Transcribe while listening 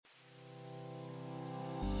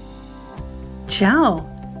Ciao,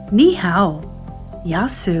 Ni Hao,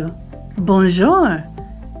 Yasu, Bonjour,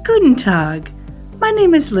 Guten Tag. My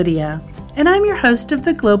name is Lydia, and I'm your host of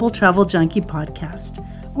the Global Travel Junkie podcast,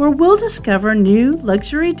 where we'll discover new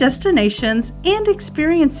luxury destinations and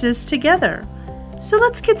experiences together. So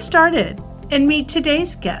let's get started and meet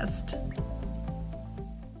today's guest.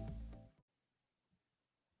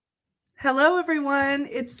 Hello, everyone.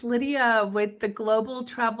 It's Lydia with the Global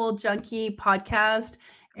Travel Junkie podcast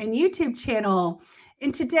and YouTube channel.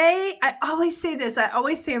 And today, I always say this. I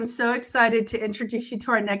always say I'm so excited to introduce you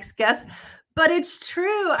to our next guest, but it's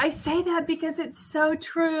true. I say that because it's so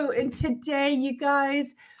true. And today, you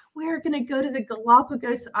guys, we're going to go to the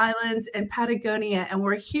Galapagos Islands and Patagonia, and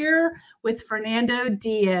we're here with Fernando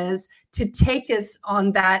Diez to take us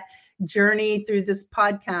on that journey through this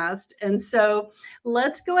podcast. And so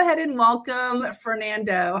let's go ahead and welcome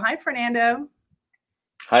Fernando. Hi, Fernando.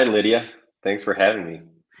 Hi, Lydia. Thanks for having me.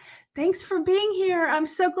 Thanks for being here. I'm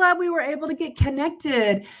so glad we were able to get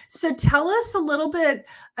connected. So tell us a little bit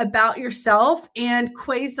about yourself and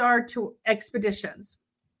Quasar to Expeditions.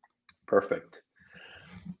 Perfect.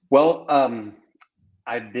 Well,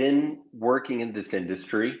 I've been working in this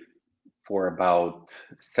industry for about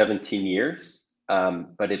 17 years.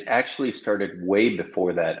 But it actually started way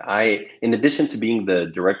before that. In addition to being the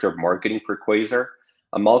director of marketing for Quasar,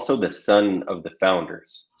 I'm also the son of the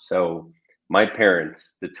founders. So my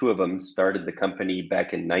parents, the two of them, started the company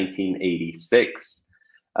back in 1986.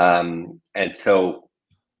 And so,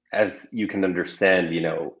 as you can understand,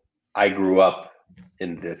 I grew up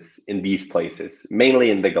in these places,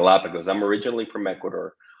 mainly in the Galapagos. I'm originally from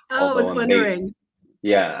Ecuador. Oh, I was wondering.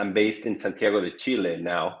 I'm based in Santiago de Chile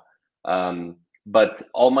now. But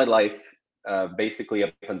all my life, basically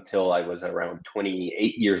up until I was around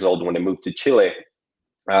 28 years old when I moved to Chile,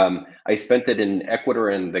 I spent it in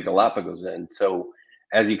Ecuador and the Galapagos. And so,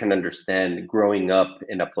 as you can understand, growing up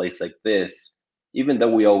in a place like this, even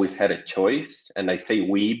though we always had a choice, and I say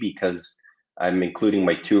we because I'm including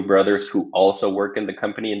my two brothers who also work in the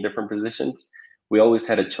company in different positions, we always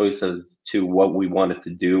had a choice as to what we wanted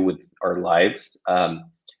to do with our lives.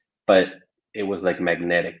 But it was like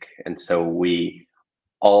magnetic. And so we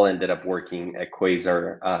all ended up working at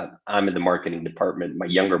Quasar. I'm in the marketing department. My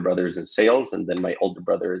younger brother is in sales, and then my older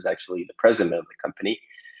brother is actually the president of the company.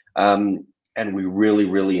 And we really,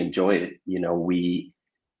 really enjoy it.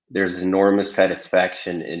 There's enormous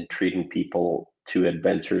satisfaction in treating people to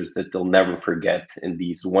adventures that they'll never forget in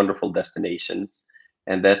these wonderful destinations.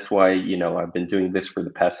 And that's why, I've been doing this for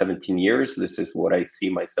the past 17 years. This is what I see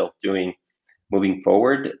myself doing moving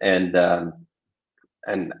forward. And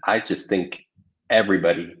I just think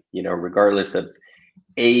everybody, regardless of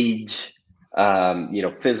age,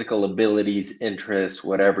 physical abilities, interests,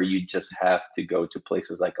 whatever, you just have to go to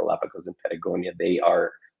places like Galapagos and Patagonia. They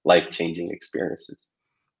are life-changing experiences.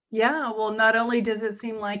 Yeah, well, not only does it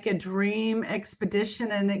seem like a dream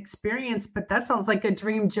expedition and experience, but that sounds like a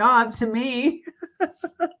dream job to me.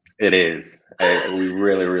 It is. We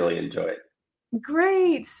really, really enjoy it.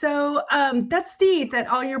 Great. So that's neat that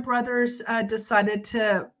all your brothers decided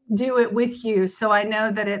to do it with you. So I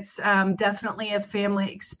know that it's definitely a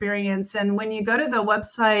family experience. And when you go to the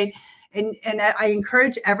website, and I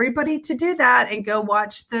encourage everybody to do that and go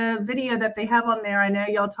watch the video that they have on there. I know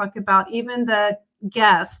y'all talk about even the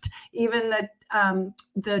guest, even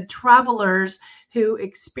the travelers who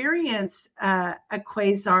experience a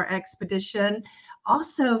Quasar expedition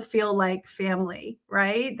also feel like family,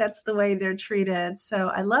 right? That's the way they're treated. So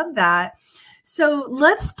I love that. So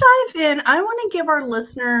let's dive in. I want to give our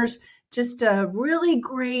listeners just a really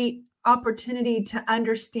great opportunity to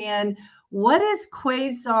understand what is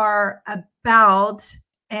Quasar about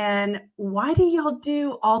and why do y'all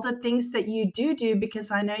do all the things that you do?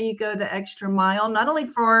 Because I know you go the extra mile, not only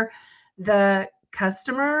for the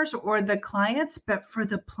customers or the clients, but for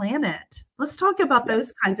the planet. Let's talk about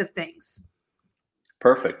those kinds of things.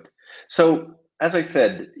 Perfect. So, as I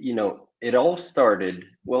said, it all started,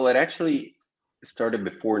 it actually started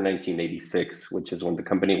before 1986, which is when the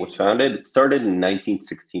company was founded. It started in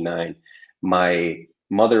 1969. My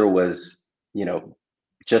mother was,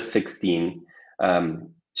 just 16.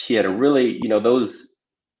 She had a really, those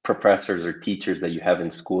professors or teachers that you have in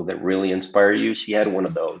school that really inspire you. She had one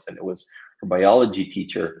of those, and it was her biology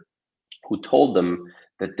teacher who told them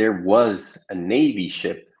that there was a Navy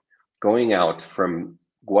ship going out from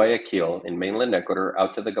Guayaquil in mainland Ecuador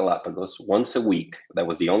out to the Galapagos once a week. That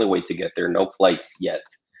was the only way to get there, no flights yet.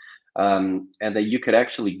 And that you could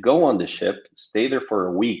actually go on the ship, stay there for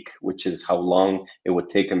a week, which is how long it would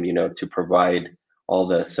take them, to provide all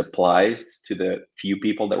the supplies to the few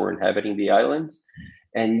people that were inhabiting the islands.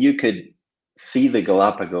 And you could see the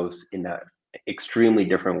Galapagos in a extremely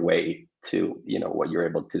different way to, what you're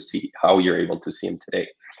able to see, how you're able to see them today.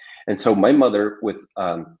 And so my mother, with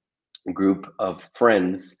a group of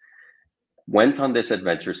friends, went on this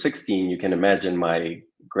adventure. 16, you can imagine my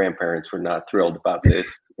grandparents were not thrilled about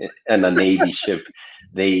this. And a Navy ship,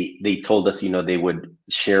 they told us, they would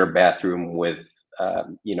share a bathroom with,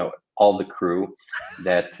 all the crew,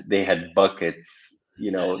 that they had buckets,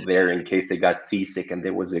 there in case they got seasick. And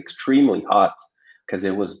it was extremely hot because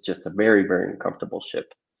it was just a very, very uncomfortable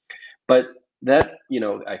ship. But that,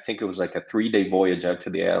 I think it was like a 3-day voyage out to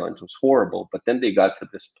the islands was horrible. But then they got to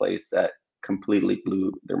this place that completely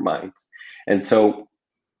blew their minds. And so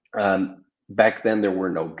back then, there were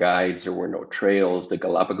no guides, there were no trails. The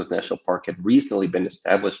Galapagos National Park had recently been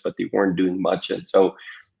established, but they weren't doing much. And so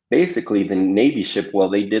basically, the Navy ship, while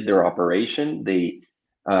they did their operation, they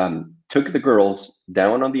took the girls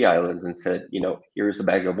down on the islands and said, here's a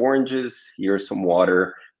bag of oranges, here's some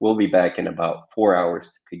water. We'll be back in about 4 hours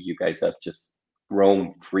to pick you guys up. Just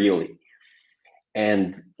roam freely.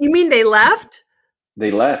 And you mean they left? They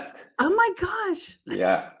left. Oh my gosh.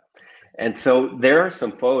 Yeah. And so there are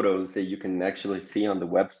some photos that you can actually see on the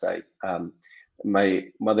website. My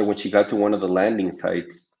mother, when she got to one of the landing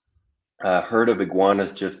sites, a herd of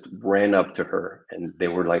iguanas just ran up to her, and they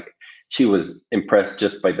were like, she was impressed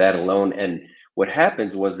just by that alone. And what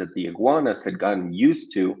happens was that the iguanas had gotten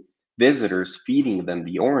used to visitors feeding them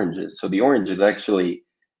the oranges. So the oranges actually,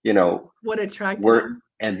 what attracted them?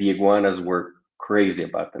 And the iguanas were crazy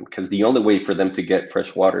about them, because the only way for them to get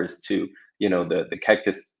fresh water is to, the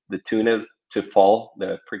cactus, the tunas to fall,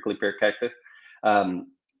 the prickly pear cactus.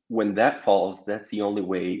 When that falls, that's the only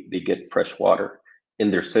way they get fresh water in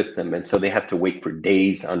their system. And so they have to wait for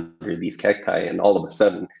days under these cacti. And all of a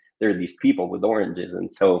sudden, there are these people with oranges.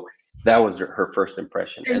 And so that was her first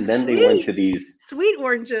impression. And then they went to these sweet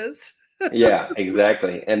oranges. Yeah,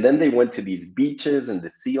 exactly. And then they went to these beaches, and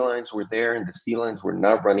the sea lions were there, and the sea lions were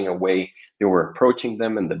not running away. They were approaching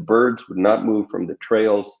them, and the birds would not move from the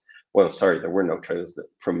trails. Well, sorry, there were no trails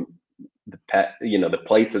from the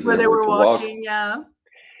places where they were walking. Walk. Yeah.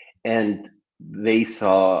 And they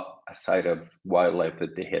saw a side of wildlife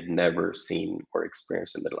that they had never seen or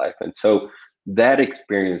experienced in their life. And so that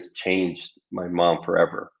experience changed my mom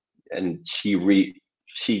forever. And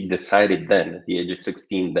she decided then at the age of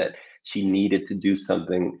 16 that she needed to do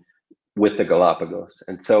something with the Galapagos.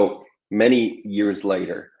 And so many years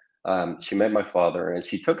later, she met my father, and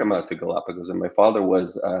she took him out to Galapagos. And my father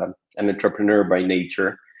was an entrepreneur by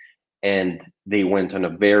nature. And they went on a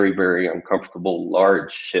very, very uncomfortable,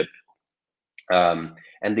 large ship.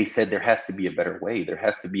 And they said, there has to be a better way. There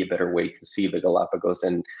has to be a better way to see the Galapagos.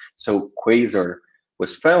 And so Quasar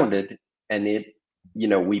was founded, and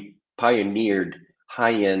we pioneered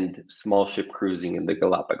high-end small ship cruising in the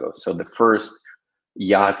Galapagos. So the first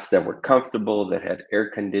yachts that were comfortable, that had air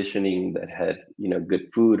conditioning, that had good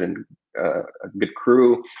food and a good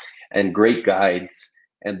crew and great guides.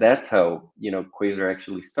 And that's how Quasar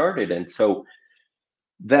actually started. And so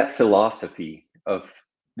that philosophy of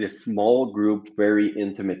this small group, very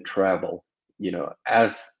intimate travel,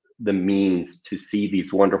 as the means to see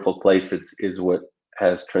these wonderful places, is what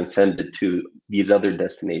has transcended to these other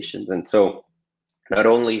destinations. And so not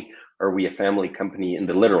only are we a family company in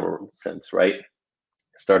the literal sense, right?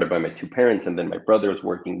 Started by my two parents, and then my brother is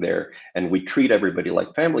working there, and we treat everybody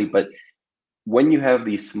like family. But when you have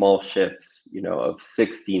these small ships, of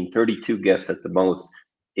 16, 32 guests at the most,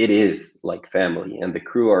 it is like family, and the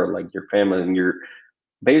crew are like your family, and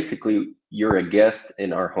you're a guest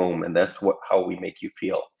in our home, and that's how we make you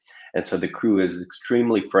feel. And so the crew is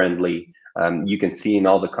extremely friendly. You can see in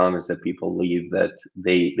all the comments that people leave that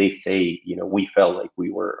they say, we felt like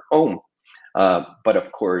we were home. But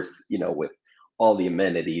of course, with all the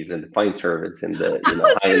amenities and the fine service and the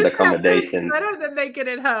high-end accommodations, better than making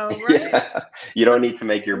it home, right? Yeah, you don't need to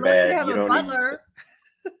make your bed. You don't butler.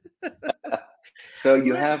 So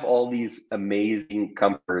you have all these amazing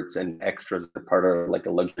comforts and extras that are part of like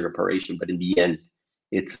a luxury operation, but in the end,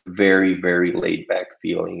 it's very, very laid back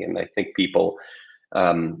feeling. And I think people,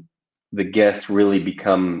 the guests really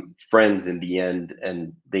become friends in the end,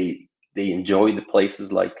 and they enjoy the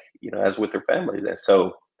places like, as with their family.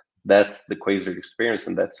 So that's the Quasar experience.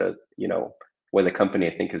 And that's why the company,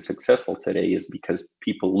 I think, is successful today, is because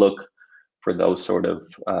people look for those sort of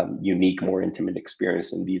unique, more intimate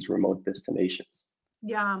experience in these remote destinations.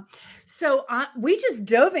 Yeah. So we just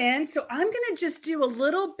dove in. So I'm going to just do a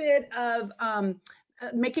little bit of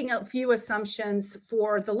making a few assumptions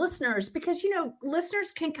for the listeners, because,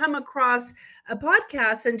 listeners can come across a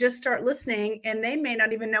podcast and just start listening, and they may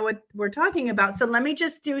not even know what we're talking about. So let me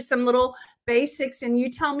just do some little basics, and you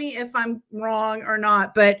tell me if I'm wrong or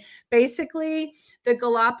not, but basically the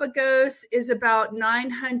Galapagos is about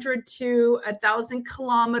 900 to 1,000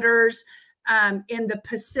 kilometers in the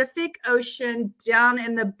Pacific Ocean, down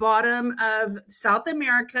in the bottom of South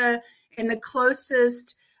America, and the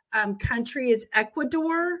closest country is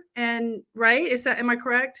Ecuador. And right, am I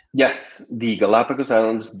correct? Yes, the Galapagos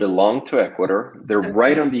Islands belong to Ecuador. They're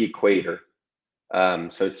right on the equator.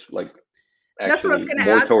 So it's like that's what I was actually going to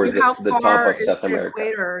more ask you. toward How the top far of is South the America.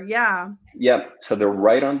 equator? Yeah. Yeah, so they're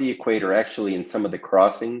right on the equator. Actually, in some of the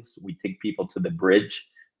crossings, we take people to the bridge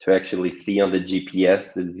to actually see on the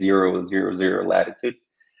GPS the 000 latitude.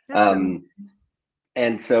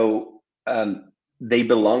 And so they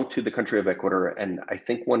belong to the country of Ecuador. And I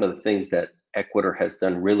think one of the things that Ecuador has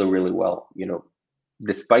done really, really well, you know,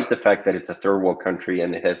 despite the fact that it's a third world country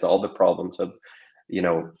and it has all the problems of, you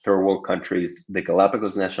know, third world countries, the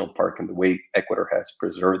Galapagos National Park and the way Ecuador has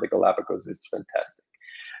preserved the Galapagos is fantastic.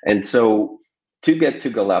 And so to get to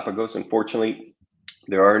Galapagos, unfortunately,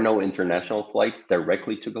 there are no international flights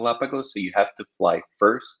directly to Galapagos. So you have to fly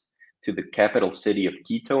first to the capital city of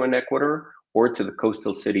Quito in Ecuador, or to the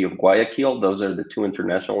coastal city of Guayaquil. Those are the two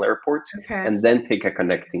international airports, and then take a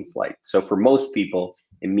connecting flight. So for most people,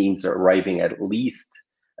 it means arriving at least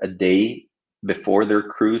a day before their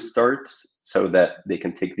cruise starts so that they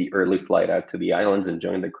can take the early flight out to the islands and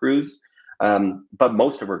join the cruise. But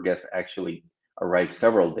most of our guests actually arrive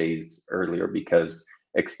several days earlier because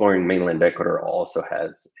exploring mainland Ecuador also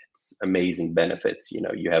has its amazing benefits. You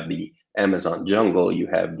know, you have the Amazon jungle, you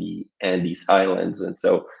have the Andes highlands, and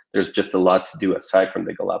so there's just a lot to do aside from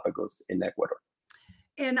the Galapagos in Ecuador.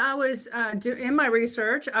 And I was in my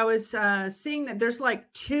research, I was seeing that there's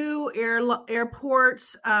like two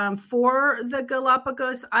airports for the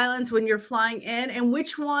Galapagos Islands when you're flying in. And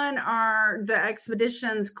which one are the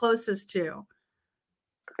expeditions closest to?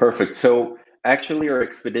 Perfect. So actually, our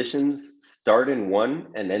expeditions start in one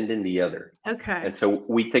and end in the other. Okay. And so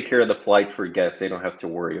we take care of the flights for guests. They don't have to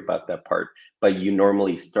worry about that part. But you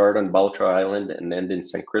normally start on Baltra Island and end in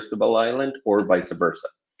San Cristobal Island, or vice versa.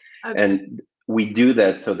 Okay. And we do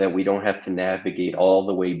that so that we don't have to navigate all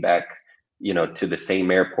the way back, you know, to the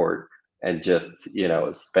same airport and just, you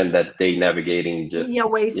know, spend that day navigating just,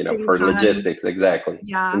 wasting you know, for time. Logistics. Exactly.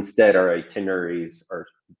 Yeah. Instead, our itineraries are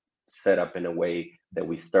set up in a way that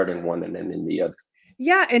we start in one and end in the other.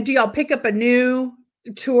 Yeah. And do y'all pick up a new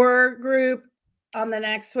tour group on the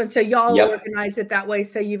next one? So y'all organize it that way.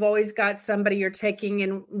 So you've always got somebody you're taking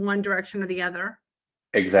in one direction or the other.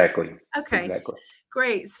 Exactly. Okay. Exactly.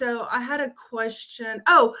 Great. So I had a question.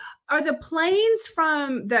 Oh, are the planes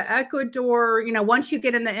from the Ecuador, you know, once you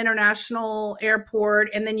get in the international airport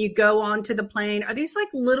and then you go onto the plane, are these like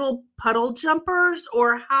little puddle jumpers,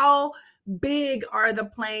 or how big are the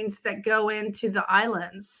planes that go into the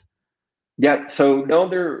islands? Yeah. So no,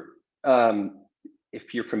 they're,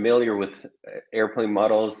 if you're familiar with airplane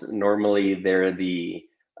models, normally they're the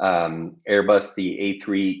Airbus, the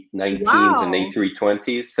A319s and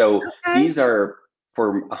A320s. So these are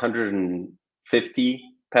for 150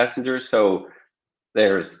 passengers. So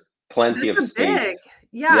there's plenty of space. Big.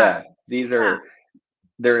 Yeah. These are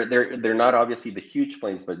they're not obviously the huge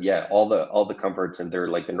planes, but all the comforts, and they're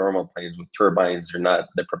like the normal planes with turbines. They're not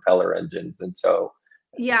the propeller engines, and so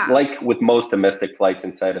like with most domestic flights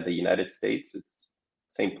inside of the United States, it's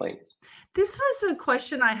same planes. This was a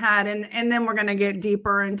question I had, and then we're going to get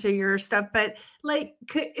deeper into your stuff. But like,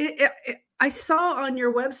 I saw on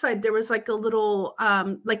your website there was like a little,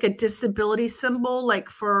 like a disability symbol, like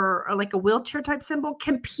for like a wheelchair type symbol.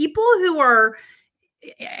 Can people who are,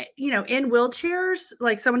 you know, in wheelchairs,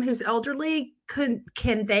 like someone who's elderly, can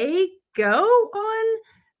they go on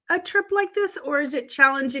a trip like this, or is it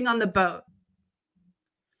challenging on the boat?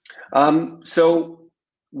 So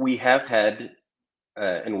we have had.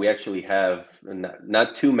 And we actually have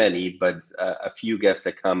not too many, but a few guests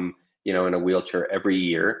that come, you know, in a wheelchair every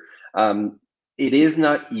year. It is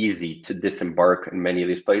not easy to disembark in many of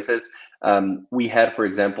these places. We had, for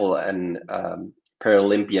example, an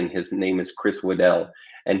Paralympian. His name is Chris Waddell,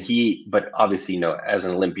 and but obviously, you know, as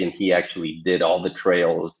an Olympian, he actually did all the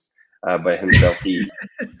trails by himself.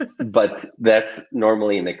 But that's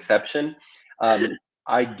normally an exception.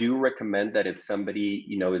 I do recommend that if somebody,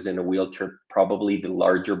 you know, is in a wheelchair, probably the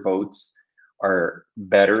larger boats are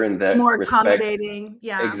better in that more respect. Accommodating.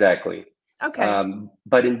 Yeah. Exactly. Okay.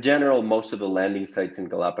 But in general, most of the landing sites in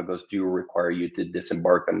Galapagos do require you to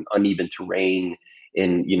disembark on uneven terrain,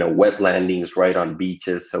 in, you know, wet landings right on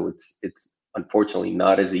beaches. So it's unfortunately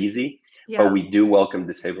not as easy. Yeah. But we do welcome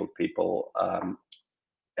disabled people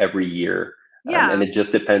every year. And it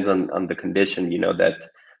just depends on the condition, you know, that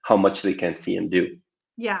how much they can see and do.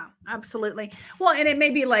 Yeah, absolutely. Well, and it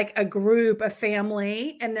may be like a group, a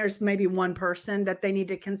family, and there's maybe one person that they need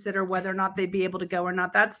to consider whether or not they'd be able to go or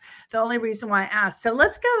not. That's the only reason why I asked. So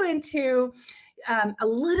let's go into a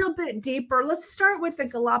little bit deeper. Let's start with the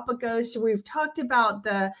Galapagos. We've talked about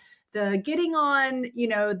the getting on,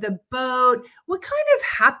 the boat. What kind of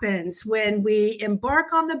happens when we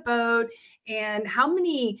embark on the boat, and how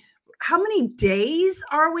many days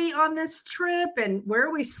are we on this trip, and where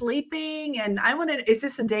are we sleeping? And is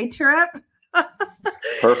this a day trip?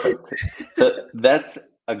 Perfect. So that's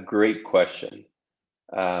a great question.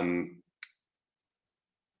 Did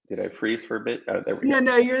I freeze for a bit? Oh, there we go.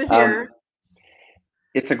 No, you're here.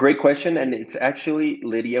 It's a great question, and it's actually,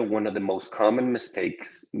 Lydia, one of the most common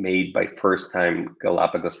mistakes made by first-time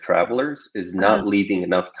Galapagos travelers is not leaving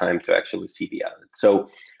enough time to actually see the island. So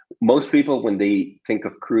most people, when they think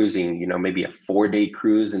of cruising, maybe a 4-day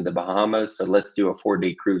cruise in the Bahamas, so let's do a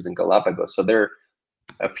 4-day cruise in Galapagos. So there are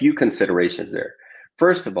a few considerations there.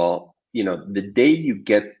 First of all, the day you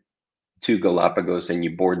get to Galapagos and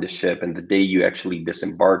you board the ship, and the day you actually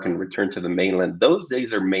disembark and return to the mainland, those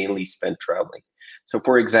days are mainly spent traveling. So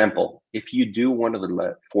for example, if you do one of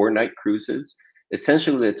the 4-night cruises,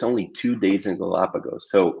 essentially it's only 2 days in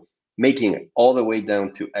Galapagos. So making it all the way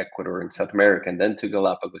down to Ecuador in South America and then to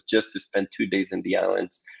Galapagos just to spend 2 days in the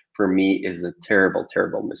islands, for me, is a terrible,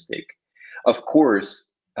 terrible mistake. Of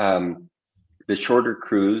course, the shorter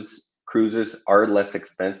cruises are less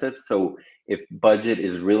expensive. So if budget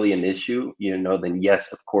is really an issue, then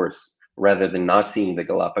yes, of course, rather than not seeing the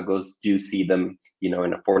Galapagos, do see them, in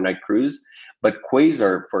a 4-night cruise. But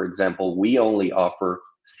Quasar, for example, we only offer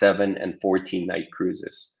 7 and 14-night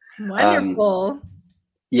cruises. Wonderful.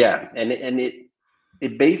 Yeah, and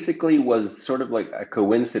it basically was sort of like a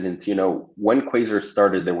coincidence. When Quasar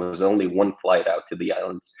started, there was only one flight out to the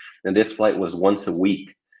islands, and this flight was once a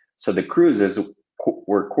week. So the cruises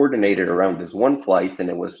were coordinated around this one flight, and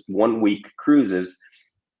it was 1-week cruises.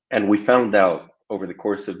 And we found out over the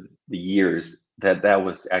course of the years that that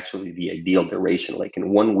was actually the ideal duration. Like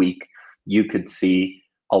in 1 week, you could see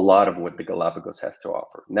a lot of what the Galapagos has to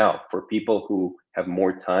offer. Now, for people who have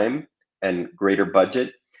more time and greater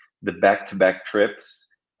budget, the back-to-back trips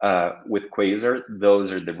with Quasar,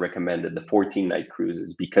 those are the recommended, the 14-night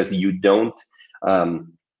cruises, because you don't,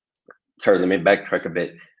 sorry, let me backtrack a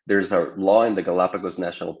bit. There's a law in the Galapagos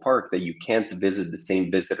National Park that you can't visit the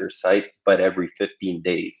same visitor site, but every 15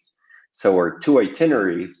 days. So our 2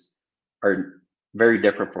 itineraries are very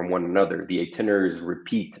different from one another. The itineraries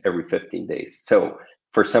repeat every 15 days. So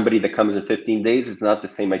for somebody that comes in 15 days, it's not the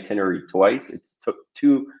same itinerary twice. It's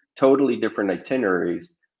 2 totally different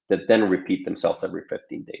itineraries that then repeat themselves every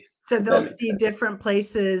 15 days. So they'll see different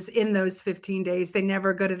places in those 15 days. They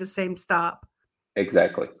never go to the same stop.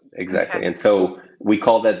 Exactly. Okay. And so we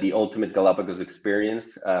call that the ultimate Galapagos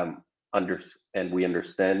experience. And we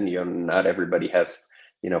understand, not everybody has,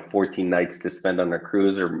 14 nights to spend on a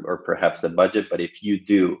cruise or perhaps a budget, but if you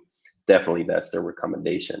do, definitely that's the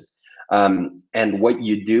recommendation. And what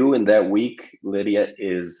you do in that week, Lydia,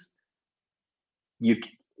 is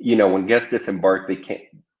when guests disembark,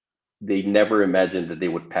 they never imagined that they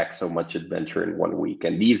would pack so much adventure in 1 week.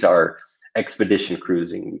 And these are expedition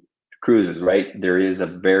cruises, right? There is a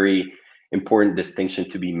very important distinction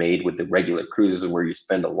to be made with the regular cruises where you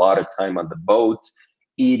spend a lot of time on the boat,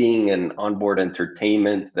 eating and onboard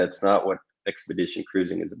entertainment. That's not what expedition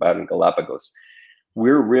cruising is about in Galapagos.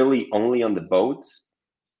 We're really only on the boats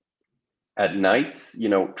at nights,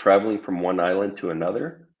 traveling from one island to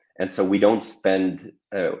another. And so we don't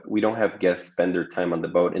have guests spend their time on the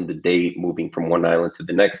boat in the day, moving from one island to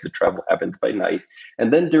the next. The travel happens by night.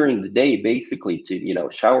 And then during the day, basically to,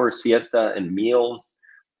 shower, siesta, and meals.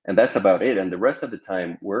 And that's about it. And the rest of the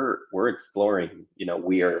time we're exploring,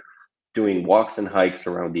 we are doing walks and hikes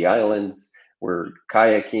around the islands. We're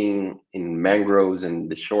kayaking in mangroves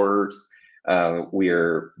and the shores. We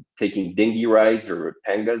are taking dinghy rides or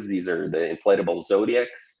pangas. These are the inflatable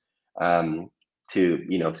zodiacs.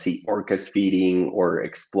 To see orcas feeding or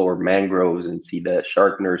explore mangroves and see the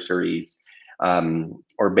shark nurseries,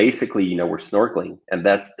 or basically we're snorkeling, and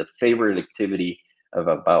that's the favorite activity of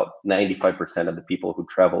about 95% of the people who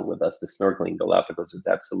travel with us. The snorkeling Galapagos is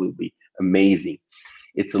absolutely amazing.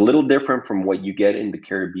 It's a little different from what you get in the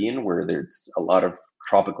Caribbean, where there's a lot of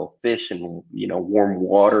tropical fish and warm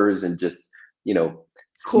waters and just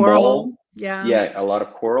Coral. a lot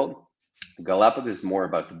of coral. Galapagos is more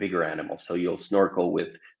about the bigger animals. So you'll snorkel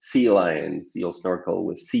with sea lions, you'll snorkel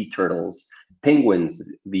with sea turtles,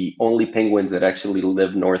 penguins, the only penguins that actually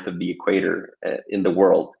live north of the equator in the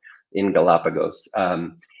world, in Galapagos.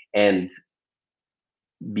 And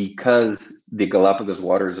because the Galapagos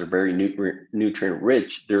waters are very nutrient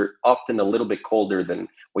rich, they're often a little bit colder than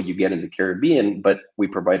what you get in the Caribbean, but we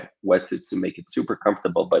provide wetsuits to make it super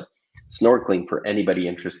comfortable. But snorkeling for anybody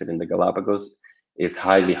interested in the Galapagos is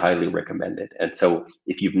highly, highly recommended. And so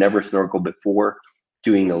if you've never snorkeled before,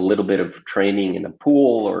 doing a little bit of training in a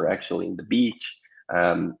pool or actually in the beach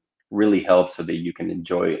really helps so that you can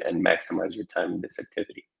enjoy and maximize your time in this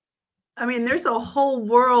activity. I mean, there's a whole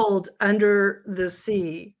world under the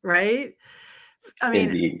sea, right? I mean,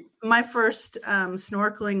 Indeed. my first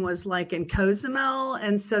snorkeling was like in Cozumel.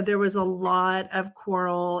 And so there was a lot of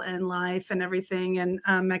coral and life and everything in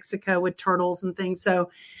Mexico with turtles and things. So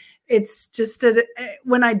it's just,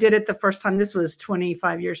 when I did it the first time, this was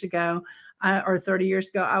 25 years ago or 30 years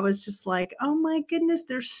ago, I was just like, oh my goodness,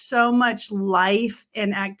 there's so much life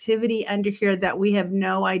and activity under here that we have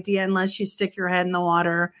no idea unless you stick your head in the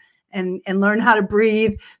water and learn how to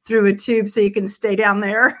breathe through a tube so you can stay down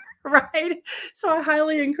there. Right. So I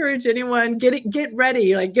highly encourage anyone, get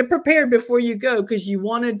ready, like get prepared before you go, because you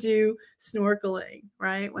want to do snorkeling,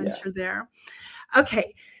 right? Once you're there.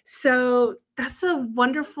 Okay. So that's a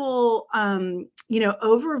wonderful, overview.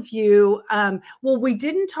 Well, we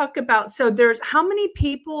didn't talk about, so there's how many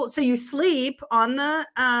people, so you sleep on the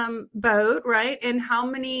boat, right? And how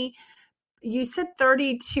many, you said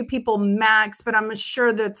 32 people max, but I'm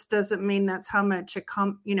sure that doesn't mean that's how much,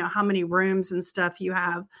 how many rooms and stuff you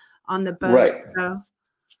have on the boat. Right.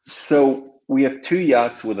 So we have 2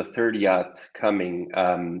 yachts with a 3rd yacht coming.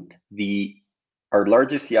 Our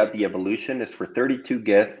largest yacht, the Evolution, is for 32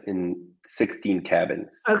 guests in 16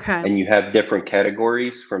 cabins. Okay. And you have different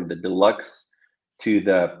categories from the deluxe to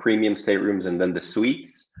the premium staterooms and then the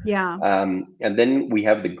suites. Yeah. And then we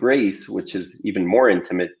have the Grace, which is even more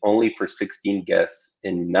intimate, only for 16 guests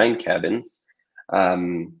in 9 cabins.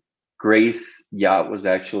 Grace yacht was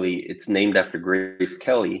actually, it's named after Grace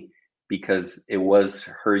Kelly because it was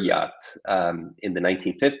her yacht in the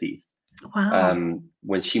 1950s. Wow.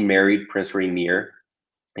 When she married Prince Rainier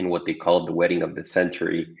in what they called the wedding of the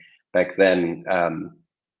century. Back then,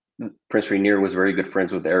 Prince Rainier was very good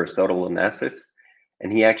friends with Aristotle Onassis,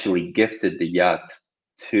 and he actually gifted the yacht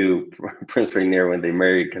to Prince Rainier when they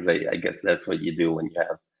married, because I guess that's what you do when you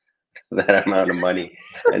have that amount of money.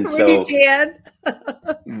 And so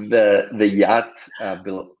the yacht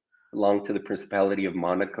belonged to the Principality of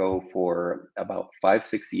Monaco for about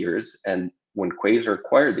 5-6 years. And when Quasar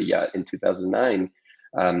acquired the yacht in 2009,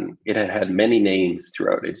 it had many names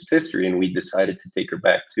throughout its history, and we decided to take her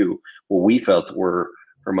back to what we felt were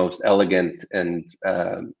her most elegant and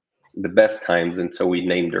the best times. And so we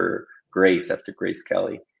named her Grace after Grace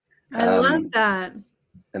Kelly. I love that.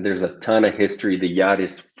 And there's a ton of history. The yacht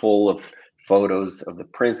is full of photos of the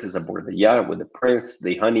princes aboard the yacht with the prince.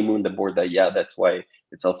 They honeymooned aboard that yacht. That's why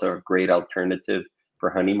it's also a great alternative for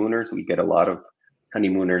honeymooners. We get a lot of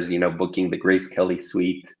honeymooners, booking the Grace Kelly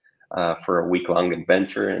suite for a week-long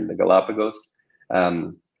adventure in the Galapagos.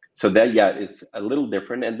 So that yacht is a little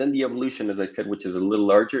different. And then the Evolution, as I said, which is a little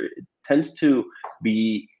larger, it tends to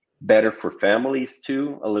be better for families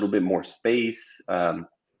too, a little bit more space.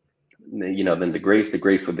 Than the Grace. The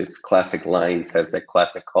Grace with its classic lines has that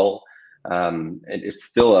classic hull. And it's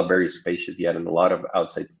still a very spacious yacht and a lot of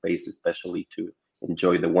outside space, especially to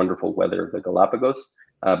enjoy the wonderful weather of the Galapagos.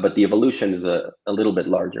 But the Evolution is a little bit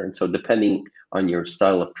larger. And so depending on your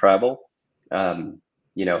style of travel,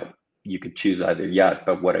 you could choose either yacht.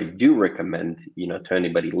 But what I do recommend, to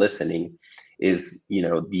anybody listening is,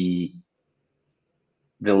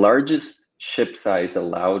 the largest ship size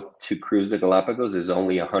allowed to cruise the Galapagos is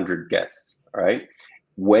only 100 guests. All right.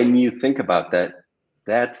 When you think about that,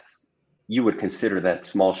 you would consider that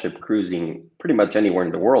small ship cruising pretty much anywhere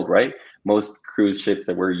in the world, right? Most cruise ships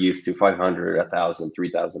that we're used to, 500, 1,000,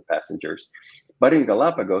 3,000 passengers. But in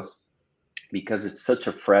Galapagos, because it's such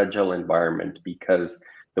a fragile environment, because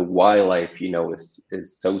the wildlife,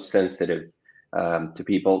 is so sensitive to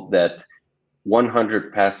people, that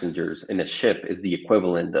 100 passengers in a ship is the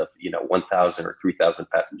equivalent of 1,000 or 3,000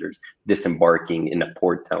 passengers disembarking in a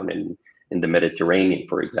port town in the Mediterranean,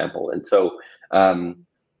 for example. And so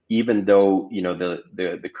even though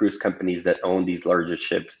the cruise companies that own these larger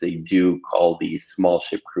ships, they do call these small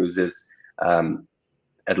ship cruises,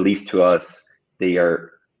 at least to us, they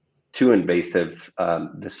are too invasive.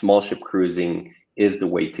 The small ship cruising is the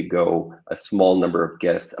way to go. A small number of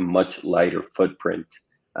guests, a much lighter footprint.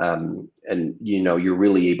 And you're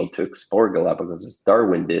really able to explore Galapagos as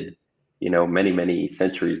Darwin did, many, many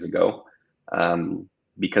centuries ago,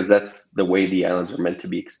 because that's the way the islands are meant to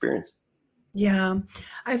be experienced. Yeah,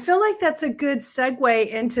 I feel like that's a good segue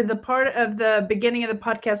into the part of the beginning of the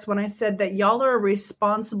podcast when I said that y'all are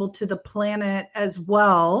responsible to the planet as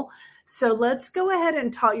well. So let's go ahead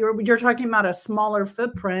and talk. You're talking about a smaller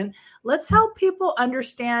footprint. Let's help people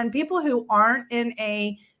understand, people who aren't in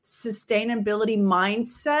a sustainability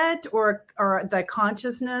mindset or the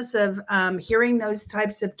consciousness of hearing those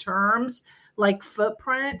types of terms like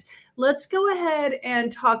footprint. Let's go ahead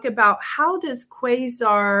and talk about how does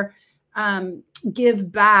Quasar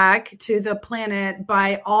give back to the planet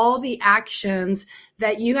by all the actions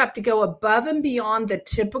that you have to go above and beyond the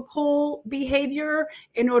typical behavior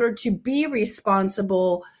in order to be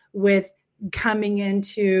responsible with coming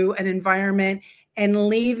into an environment and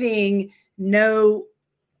leaving no,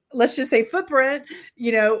 let's just say, footprint,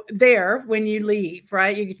 there when you leave,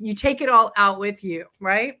 right? You take it all out with you,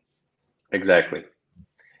 right? Exactly.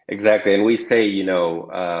 Exactly. And we say,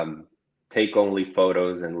 take only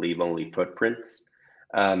photos and leave only footprints.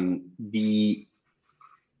 The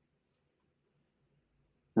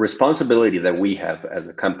responsibility that we have as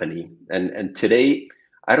a company, and today,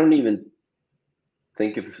 I don't even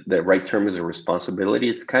think if the right term is a responsibility.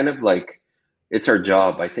 It's kind of like it's our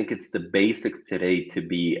job. I think it's the basics today to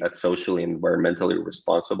be a socially and environmentally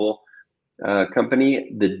responsible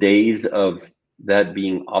company. The days of that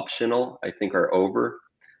being optional, I think, are over.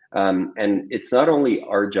 And it's not only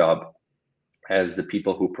our job as the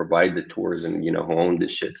people who provide the tours and who own the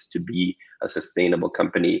ships to be a sustainable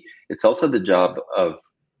company. It's also the job of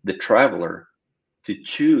the traveler to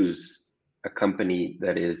choose a company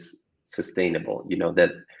that is sustainable,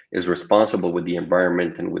 that is responsible with the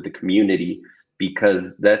environment and with the community,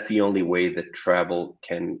 because that's the only way that travel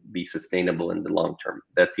can be sustainable in the long term.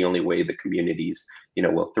 That's the only way the communities,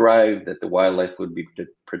 will thrive, that the wildlife would be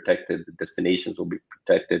protected, the destinations will be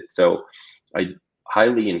protected. So I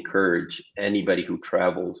highly encourage anybody who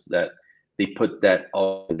travels that they put that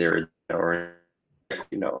all in their, or,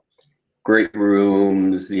 great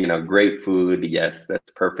rooms, great food. Yes,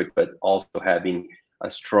 that's perfect. But also having a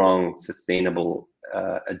strong, sustainable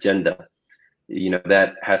agenda,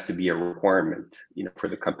 that has to be a requirement, for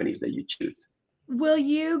the companies that you choose. Will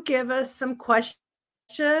you give us some questions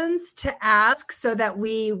to ask so that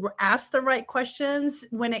we ask the right questions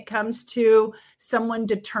when it comes to someone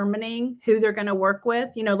determining who they're going to work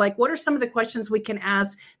with? Like, what are some of the questions we can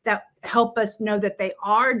ask that help us know that they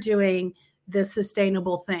are doing the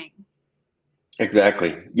sustainable thing?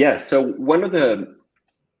 Exactly. Yeah. So one of the,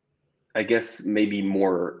 I guess, maybe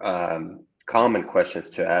more common questions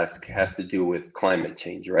to ask has to do with climate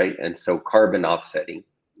change, right? And so carbon offsetting.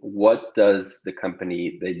 What does the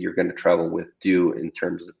company that you're going to travel with do in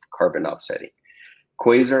terms of carbon offsetting?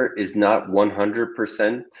 Quasar is not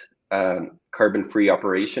 100% carbon-free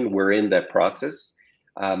operation. We're in that process,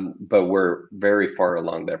 but we're very far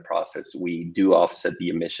along that process. We do offset the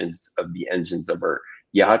emissions of the engines of our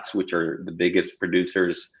yachts, which are the biggest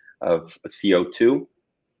producers of CO2.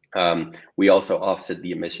 We also offset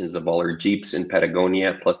the emissions of all our Jeeps in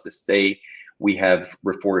Patagonia, plus the stay. We have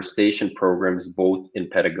reforestation programs both in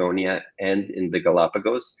Patagonia and in the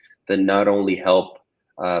Galapagos that not only help,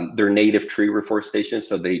 they're native tree reforestation,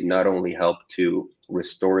 so they not only help to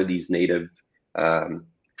restore these native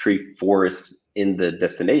tree forests in the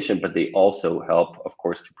destination, but they also help, of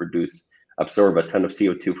course, to absorb a ton of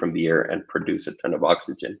CO2 from the air and produce a ton of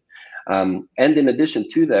oxygen. And in addition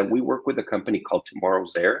to that, we work with a company called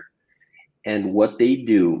Tomorrow's Air. And what they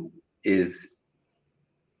do is,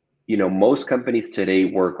 most companies today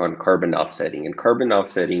work on carbon offsetting, and carbon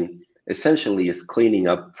offsetting essentially is cleaning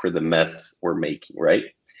up for the mess we're making, right?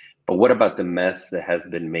 But what about the mess that has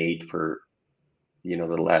been made for, the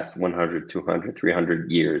last 100, 200, 300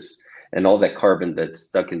 years, and all that carbon that's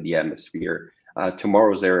stuck in the atmosphere?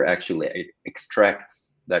 Tomorrow's Air actually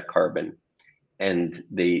extracts that carbon, and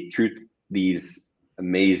they, through these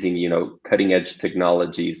amazing, cutting edge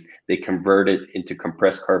technologies, they convert it into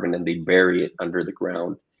compressed carbon and they bury it under the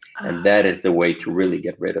ground. And that is the way to really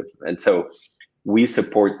get rid of it. And so we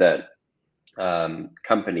support that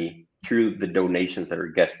company through the donations that our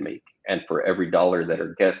guests make. And for every dollar that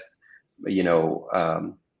our guests,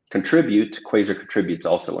 contribute, Quasar contributes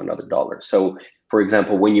also another dollar. So, for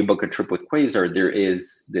example, when you book a trip with Quasar, there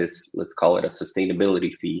is this, let's call it a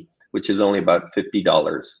sustainability fee, which is only about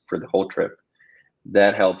 $50 for the whole trip.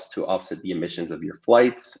 That helps to offset the emissions of your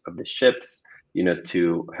flights, of the ships,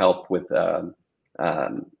 to help with, a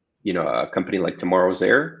company like Tomorrow's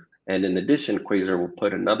Air. And in addition, Quasar will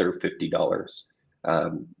put another $50,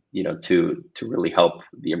 to really help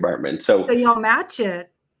the environment. So y'all match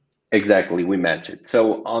it. Exactly, we match it.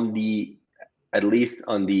 So at least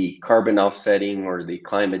on the carbon offsetting or the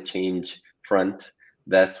climate change front,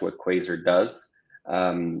 that's what Quasar does.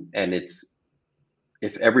 And it's,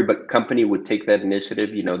 if every company would take that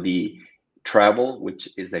initiative, the travel, which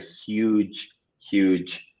is a huge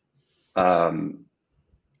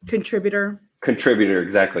contributor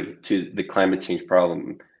exactly to the climate change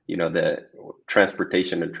problem. The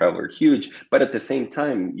transportation and travel are huge, but at the same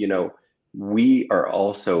time, we are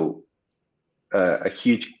also a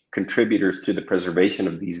huge contributors to the preservation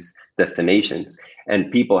of these destinations.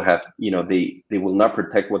 And people have, they will not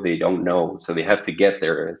protect what they don't know, so they have to get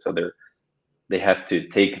there, and so they have to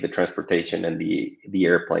take the transportation and the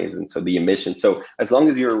airplanes, and so the emissions. So as long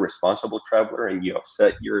as you're a responsible traveler and you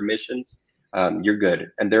offset your emissions, you're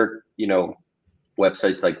good. And there are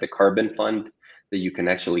websites like the Carbon Fund that you can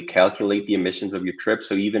actually calculate the emissions of your trip.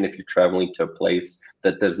 So even if you're traveling to a place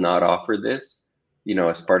that does not offer this,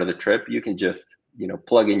 as part of the trip, you can just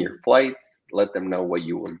plug in your flights, let them know what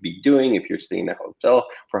you will be doing. If you're staying in a hotel,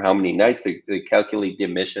 for how many nights, they calculate the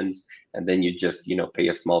emissions, and then you just pay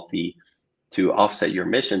a small fee to offset your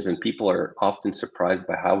emissions. And people are often surprised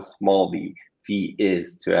by how small the fee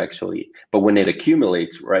is to actually, but when it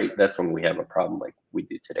accumulates, right, that's when we have a problem like we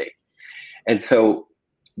do today. And so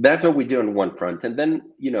that's what we do on one front. And then,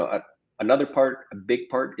 another part, a big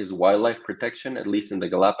part, is wildlife protection, at least in the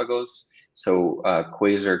Galapagos. So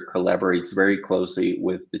Quasar collaborates very closely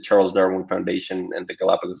with the Charles Darwin Foundation and the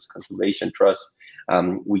Galapagos Conservation Trust.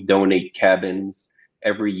 We donate cabins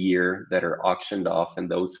every year that are auctioned off, and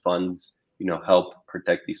those funds help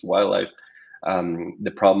protect these wildlife.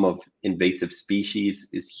 The problem of invasive species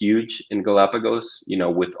is huge in Galapagos.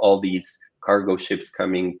 With all these cargo ships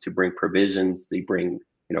coming to bring provisions, they bring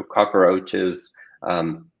cockroaches,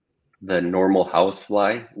 the normal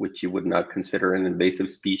housefly, which you would not consider an invasive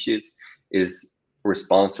species, is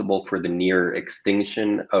responsible for the near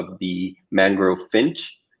extinction of the mangrove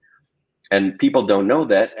finch. And people don't know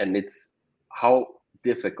that, and it's how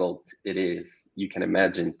difficult it is, you can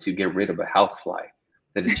imagine, to get rid of a housefly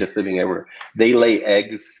that is just living everywhere. They lay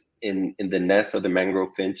eggs in the nest of the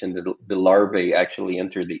mangrove finch, and the larvae actually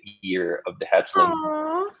enter the ear of the hatchlings.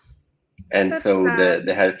 Aww, and so the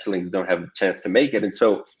hatchlings don't have a chance to make it. And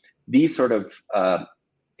so these sort of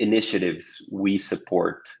initiatives we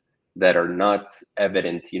support that are not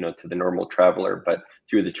evident, to the normal traveler, but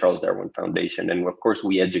through the Charles Darwin Foundation. And of course,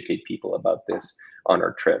 we educate people about this on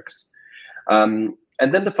our trips. And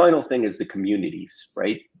then the final thing is the communities,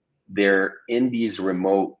 right? They're in these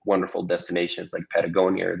remote, wonderful destinations like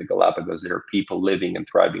Patagonia or the Galapagos. There are people living and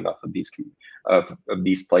thriving off of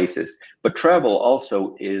these places. But travel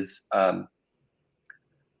also is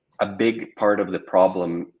a big part of the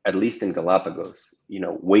problem, at least in Galapagos.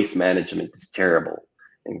 Waste management is terrible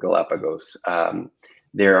in Galapagos.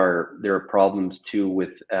 There are problems too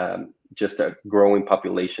with just a growing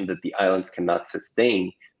population that the islands cannot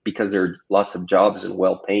sustain, because there are lots of jobs and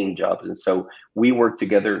well-paying jobs. And so we work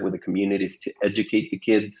together with the communities to educate the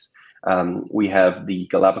kids. We have the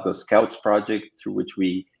Galapagos Scouts project, through which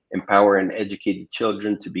we empower and educate the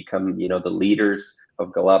children to become, the leaders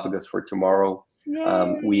of Galapagos for tomorrow.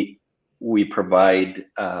 We provide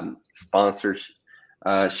sponsorship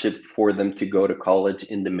for them to go to college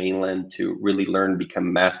in the mainland to really learn,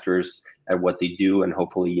 become masters at what they do, and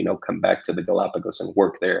hopefully, come back to the Galapagos and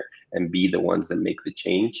work there and be the ones that make the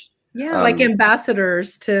change. Yeah, like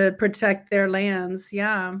ambassadors to protect their lands.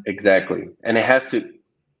 Yeah, exactly. And it has to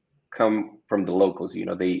come from the locals.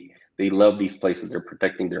 They love these places. They're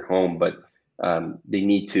protecting their home, but they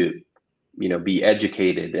need to, be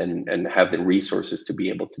educated and have the resources to be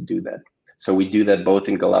able to do that. So we do that both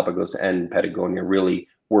in Galapagos and Patagonia, really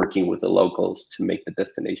working with the locals to make the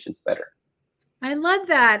destinations better. I love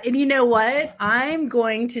that. And you know what? I'm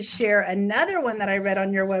going to share another one that I read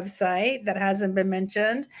on your website that hasn't been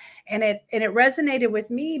mentioned. And it resonated with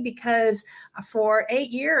me because for 8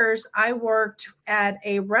 years, I worked at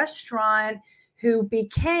a restaurant who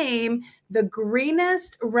became the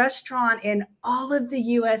greenest restaurant in all of the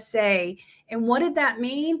USA. And what did that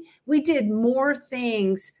mean? We did more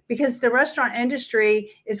things because the restaurant industry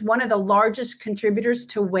is one of the largest contributors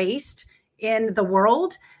to waste in the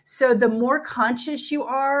world. So the more conscious you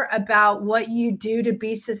are about what you do to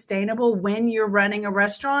be sustainable when you're running a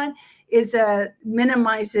restaurant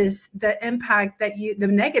minimizes the impact the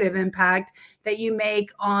negative impact that you make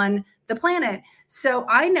on the planet. So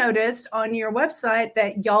I noticed on your website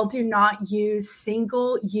that y'all do not use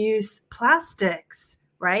single-use plastics,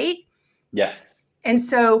 right? Yes. And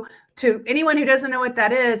so to anyone who doesn't know what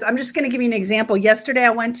that is, I'm just going to give you an example. Yesterday, I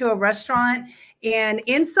went to a restaurant, and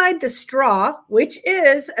inside the straw, which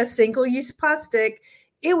is a single-use plastic,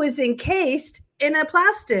 it was encased in a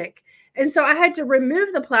plastic. And so I had to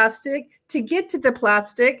remove the plastic to get to the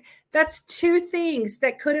plastic That's two things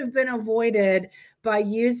that could have been avoided by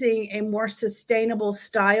using a more sustainable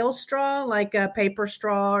style straw, like a paper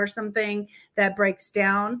straw or something that breaks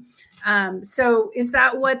down. So is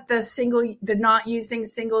that what the not using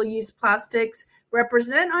single use plastics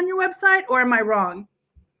represent on your website, or am I wrong?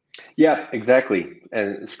 Yeah, exactly.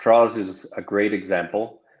 And straws is a great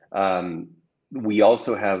example. We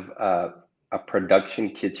also have a production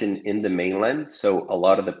kitchen in the mainland. So a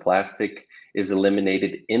lot of the plastic is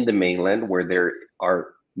eliminated in the mainland where there are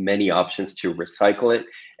many options to recycle it.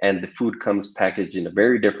 And the food comes packaged in a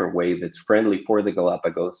very different way that's friendly for the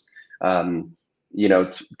Galapagos,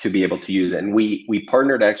 to be able to use it. And we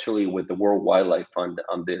partnered actually with the World Wildlife Fund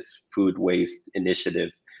on this food waste initiative.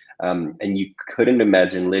 And you couldn't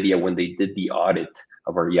imagine, Lydia, when they did the audit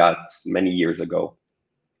of our yachts many years ago,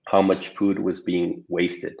 how much food was being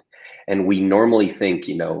wasted. And we normally think,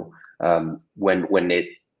 when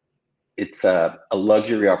it's a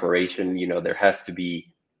luxury operation, there has to be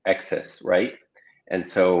excess, right? And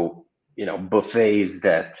so, buffets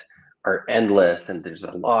that are endless and there's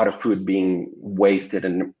a lot of food being wasted.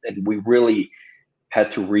 And we really had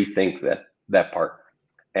to rethink that part.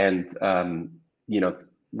 And,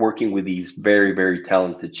 working with these very, very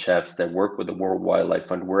talented chefs that work with the World Wildlife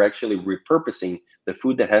Fund, we're actually repurposing the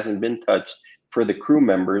food that hasn't been touched for the crew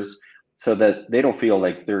members so that they don't feel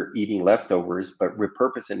like they're eating leftovers, but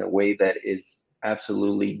repurpose in a way that is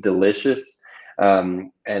absolutely delicious.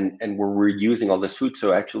 And we're reusing all this food.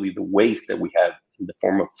 So actually the waste that we have in the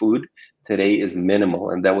form of food today is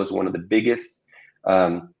minimal. And that was one of the biggest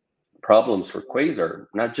problems for Quasar,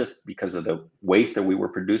 not just because of the waste that we were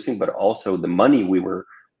producing, but also the money we were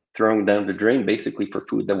throwing down the drain basically for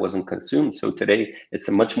food that wasn't consumed. So today it's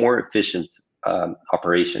a much more efficient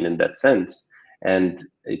operation in that sense. And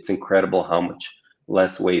it's incredible how much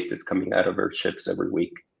less waste is coming out of our ships every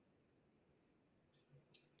week.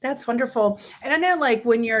 That's wonderful. And I know, like,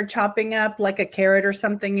 when you're chopping up like a carrot or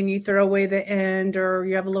something and you throw away the end or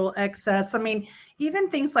you have a little excess, I mean, even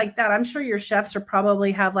things like that, I'm sure your chefs are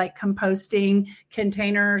probably have like composting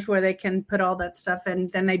containers where they can put all that stuff in,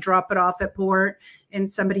 then they drop it off at port and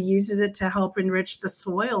somebody uses it to help enrich the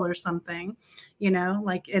soil or something,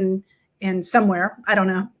 like in somewhere. I don't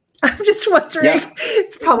know. I'm just wondering. Yeah,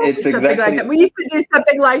 it's probably something like that. We used to do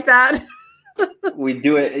something like that. We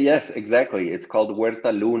do it. Yes, exactly. It's called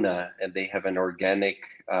Huerta Luna, and they have an organic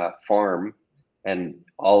farm, and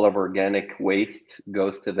all of organic waste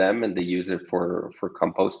goes to them, and they use it for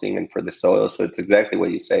composting and for the soil. So it's exactly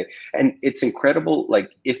what you say, and it's incredible.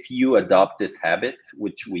 Like, if you adopt this habit,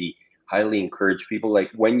 which we highly encourage people,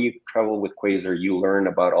 like when you travel with Quasar, you learn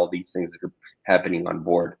about all these things that are happening on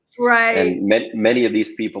board. Right. And many of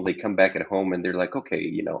these people, they come back at home and they're like,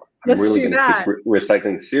 okay, I'm really going to take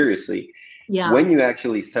recycling seriously. Yeah. When you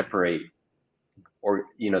actually separate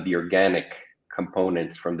the organic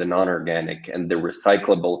components from the non-organic and the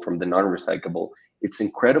recyclable from the non-recyclable, it's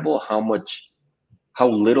incredible how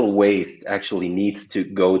little waste actually needs to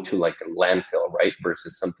go to like a landfill, right?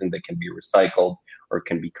 Versus something that can be recycled or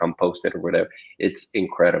can be composted or whatever. It's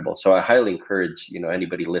incredible. So I highly encourage,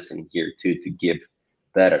 anybody listening here to give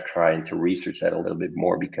that a try and to research that a little bit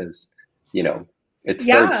more, because, it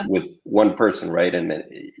starts with one person, right? And then,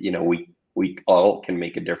 we all can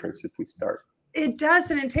make a difference if we start. It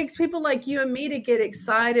does. And it takes people like you and me to get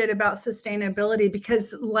excited about sustainability,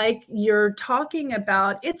 because like you're talking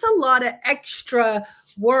about, it's a lot of extra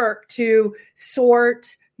work to sort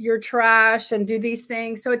your trash and do these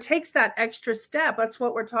things. So it takes that extra step. That's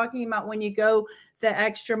what we're talking about when you go the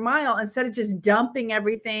extra mile, instead of just dumping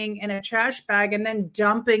everything in a trash bag and then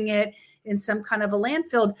dumping it in some kind of a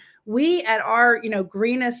landfill. We, at our,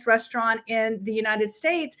 greenest restaurant in the United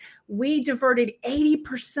States, we diverted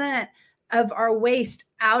 80% of our waste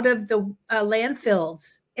out of the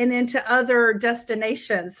landfills and into other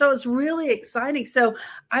destinations. So it's really exciting. So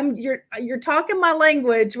you're talking my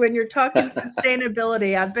language when you're talking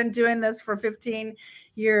sustainability. I've been doing this for 15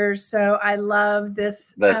 years. So I love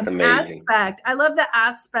this aspect. I love the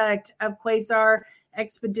aspect of Quasar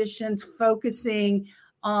Expeditions focusing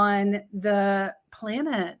on the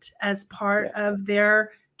planet as part of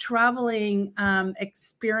their traveling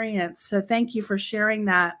experience. So thank you for sharing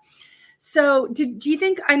that. So do you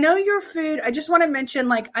think, I know your food, I just want to mention,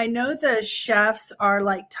 like, I know the chefs are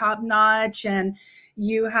like top notch and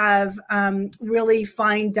you have really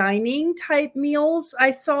fine dining type meals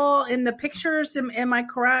I saw in the pictures. Am I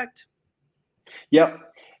correct? Yeah,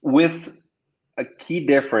 with a key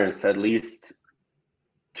difference, at least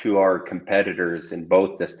to our competitors in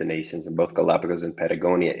both destinations, in both Galapagos and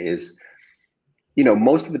Patagonia, is,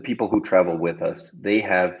 most of the people who travel with us, they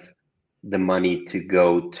have the money to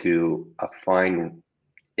go to a fine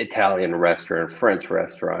Italian restaurant, French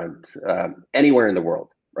restaurant, anywhere in the world,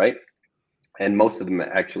 right? And most of them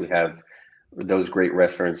actually have those great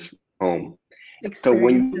restaurants home. So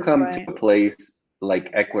when you Experiences, come to right? a place like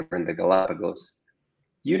Ecuador and the Galapagos,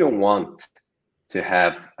 you don't want to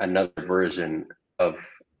have another version of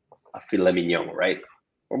a filet mignon, right?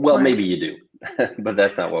 Well, Right. maybe you do, but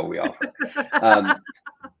that's not what we offer. Um,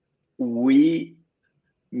 we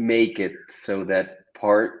make it so that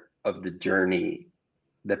part of the journey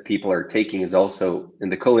that people are taking is also in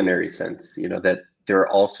the culinary sense, that they're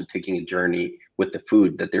also taking a journey with the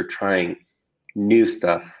food, that they're trying new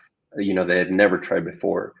stuff, they had never tried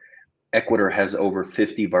before. Ecuador has over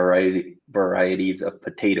 50 varieties of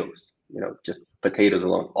potatoes, just potatoes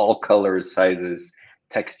alone, all colors, sizes,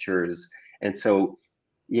 textures. And so,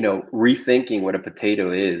 rethinking what a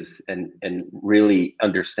potato is and really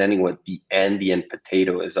understanding what the Andean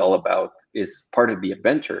potato is all about is part of the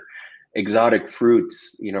adventure. Exotic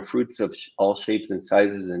fruits, fruits of all shapes and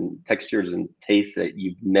sizes and textures and tastes that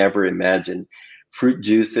you've never imagined. Fruit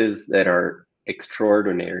juices that are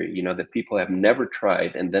extraordinary, that people have never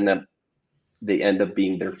tried, and then they end up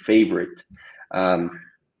being their favorite. Um,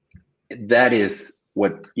 that is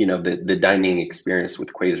what the dining experience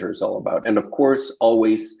with Quasar is all about, and of course,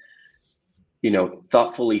 always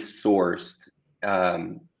thoughtfully sourced,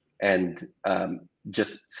 and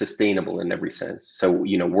just sustainable in every sense. So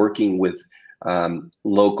working with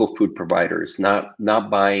local food providers, not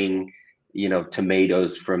buying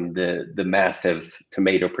tomatoes from the massive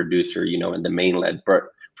tomato producer in the mainland, but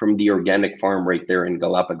from the organic farm right there in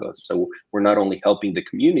Galapagos. So we're not only helping the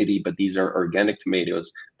community, but these are organic tomatoes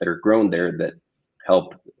that are grown there that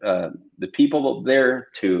help the people there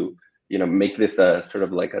to make this a sort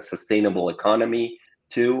of like a sustainable economy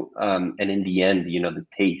too. And in the end, the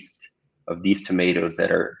taste of these tomatoes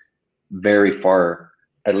that are very far,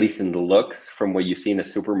 at least in the looks, from what you see in a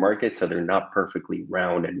supermarket. So they're not perfectly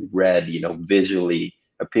round and red, visually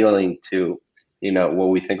appealing to, what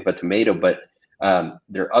we think of a tomato, but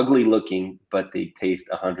they're ugly looking, but they taste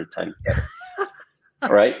 100 times better.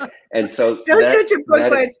 Right. And so Don't judge a book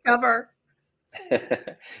that by is, its cover.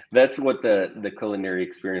 that's what the culinary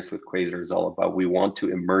experience with Quasar is all about. We want to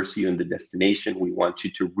immerse you in the destination. We want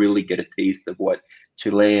you to really get a taste of what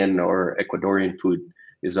Chilean or Ecuadorian food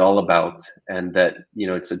is all about, and that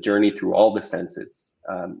it's a journey through all the senses.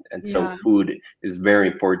 And so Yeah. food is very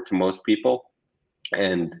important to most people,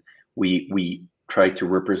 and we try to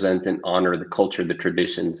represent and honor the culture, the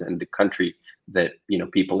traditions, and the country that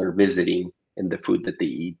people are visiting in the food that they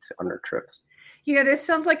eat on our trips. This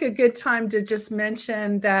sounds like a good time to just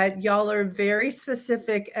mention that y'all are very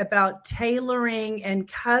specific about tailoring and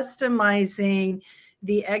customizing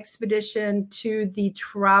the expedition to the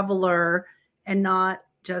traveler and not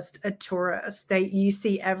just a tourist. That you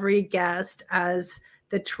see every guest as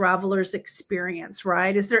the traveler's experience,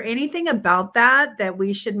 right? Is there anything about that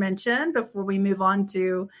we should mention before we move on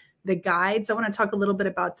to the guides? I want to talk a little bit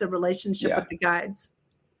about the relationship with the guides.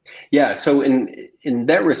 Yeah. So in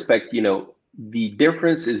that respect, the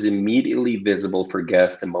difference is immediately visible for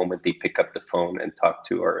guests the moment they pick up the phone and talk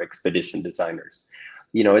to our expedition designers.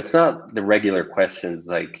 It's not the regular questions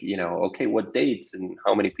like, okay, what dates and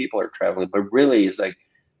how many people are traveling, but really it's like,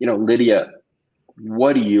 Lydia,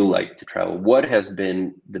 what do you like to travel? What has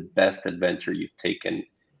been the best adventure you've taken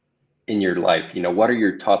in your life? What are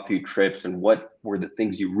your top few trips and what were the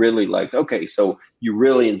things you really liked? Okay, so you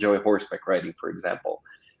really enjoy horseback riding, for example.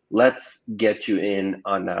 Let's get you in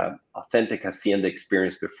on an authentic hacienda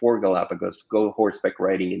experience before Galapagos. Go horseback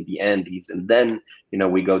riding in the Andes, and then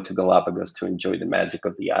we go to Galapagos to enjoy the magic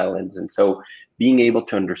of the islands. And so, being able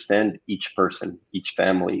to understand each person, each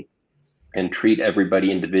family, and treat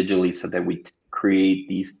everybody individually, so that we create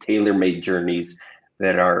these tailor-made journeys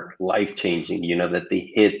that are life-changing. That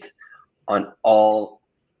they hit on all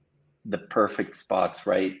the perfect spots,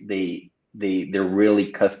 right? They're really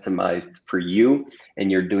customized for you, and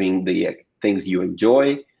you're doing the things you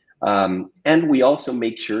enjoy. And we also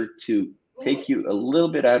make sure to take you a little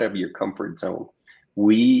bit out of your comfort zone.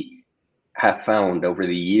 We have found over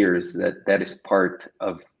the years that is part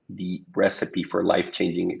of the recipe for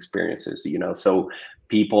life-changing experiences. So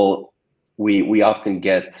people, we often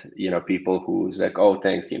get people who's like, oh,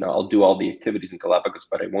 thanks, I'll do all the activities in Galapagos,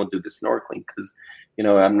 but I won't do the snorkeling because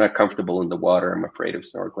I'm not comfortable in the water. I'm afraid of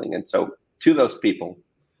snorkeling. And so to those people,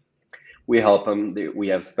 we help them. We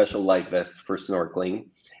have special life vests for snorkeling,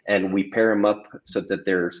 and we pair them up so that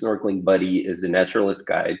their snorkeling buddy is the naturalist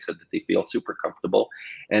guide, so that they feel super comfortable.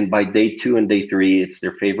 And by day 2 and day 3, it's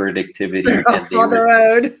their favorite activity. They're and off on the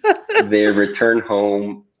road. they return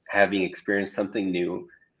home having experienced something new,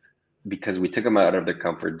 because we took them out of their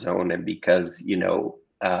comfort zone, and because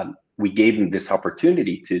we gave them this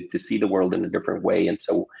opportunity to see the world in a different way. And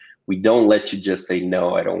so we don't let you just say,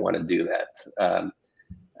 no, I don't want to do that.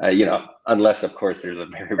 Unless, of course, there's a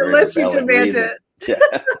very, very Unless you valid demand reason. it.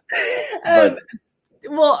 Yeah. um,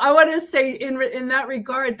 well, I want to say in that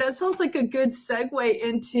regard, that sounds like a good segue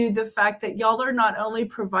into the fact that y'all are not only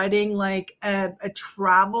providing like a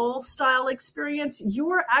travel style experience, you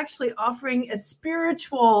are actually offering a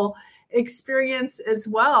spiritual experience as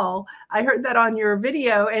well. I heard that on your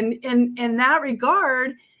video. And in that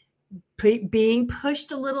regard, being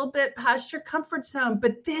pushed a little bit past your comfort zone,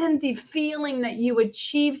 but then the feeling that you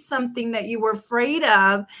achieved something that you were afraid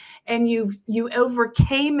of and you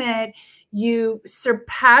overcame it, you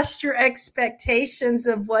surpassed your expectations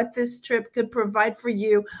of what this trip could provide for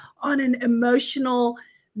you on an emotional,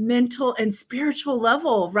 mental, and spiritual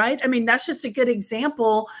level, right? I mean, that's just a good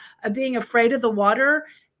example of being afraid of the water,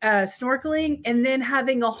 snorkeling, and then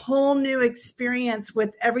having a whole new experience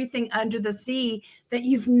with everything under the sea that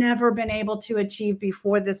you've never been able to achieve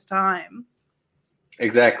before this time.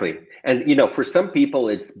 Exactly. And, for some people,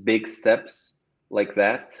 it's big steps like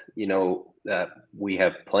that. We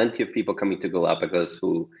have plenty of people coming to Galapagos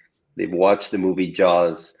who they've watched the movie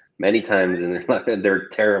Jaws many times and they're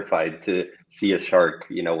terrified to see a shark,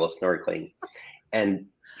 while snorkeling. And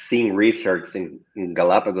seeing reef sharks in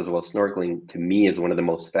Galapagos while snorkeling, to me, is one of the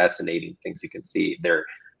most fascinating things you can see. There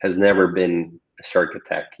has never been a shark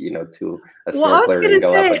attack, to a Well, I was snorkeler going in to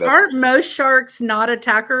say, Galapagos. aren't most sharks not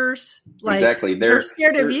attackers? Like, exactly. They're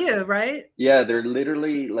scared of you, right? Yeah, they're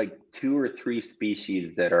literally like 2 or 3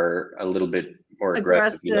 species that are a little bit more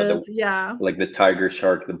aggressive. Yeah. Like the tiger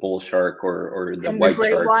shark, the bull shark, or the And white the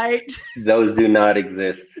great shark. white. Those do not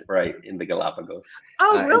exist, right, in the Galapagos.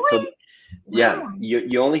 Oh, really? And so, yeah, Wow.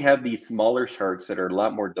 you only have these smaller sharks that are a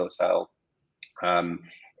lot more docile,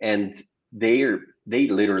 and they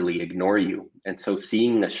literally ignore you. And so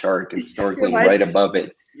seeing a shark and snorkeling right above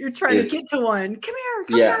it, you're trying to get to one. Come here,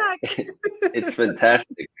 come back. It's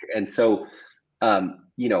fantastic. And so,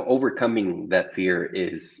 overcoming that fear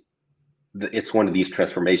it's one of these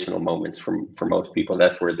transformational moments for most people.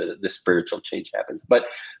 That's where the spiritual change happens. But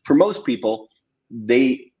for most people,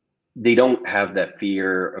 they don't have that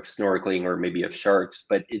fear of snorkeling or maybe of sharks,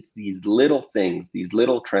 but it's these little things, these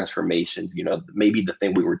little transformations, maybe the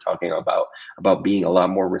thing we were talking about being a lot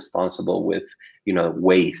more responsible with,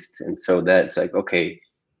 waste. And so that's like, okay,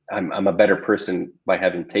 I'm a better person by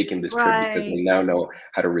having taken this trip because we now know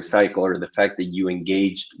how to recycle, or the fact that you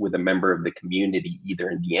engaged with a member of the community, either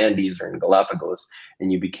in the Andes or in Galapagos,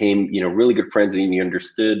 and you became, really good friends, and you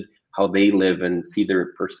understood how they live and see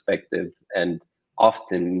their perspective. And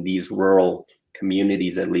often in these rural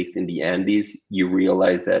communities, at least in the Andes, you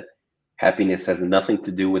realize that happiness has nothing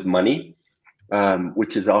to do with money,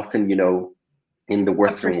 which is often, in the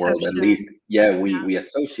Western world, at least, we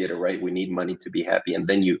associate it, right? We need money to be happy. And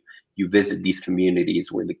then you visit these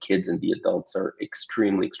communities where the kids and the adults are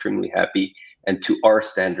extremely, extremely happy. And to our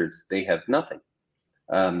standards, they have nothing.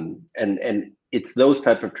 And it's those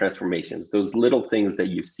type of transformations, those little things that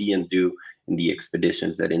you see and do in the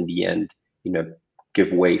expeditions that in the end,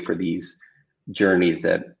 give way for these journeys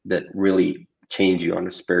that really change you on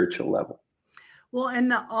a spiritual level. Well, and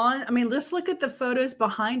let's look at the photos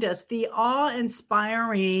behind us. The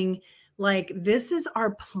awe-inspiring, like, this is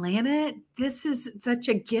our planet. This is such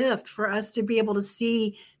a gift for us to be able to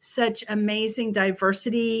see such amazing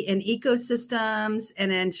diversity in ecosystems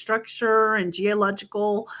and in structure and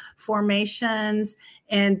geological formations.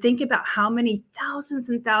 And think about how many thousands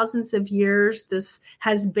and thousands of years this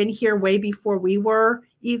has been here, way before we were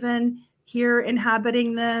even here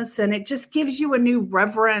inhabiting this. And it just gives you a new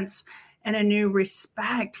reverence and a new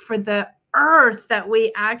respect for the earth that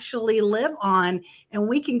we actually live on. And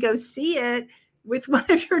we can go see it with one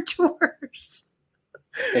of your tours.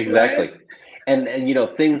 Exactly. Right? And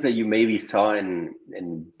things that you maybe saw in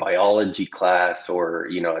biology class, or,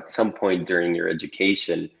 at some point during your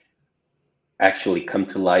education, actually come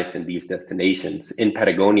to life in these destinations. In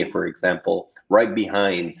Patagonia, for example, right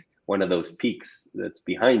behind one of those peaks that's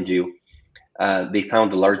behind you, they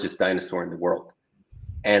found the largest dinosaur in the world.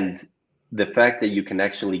 And the fact that you can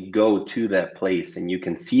actually go to that place and you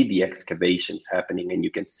can see the excavations happening, and you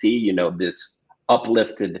can see, this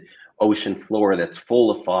uplifted ocean floor that's full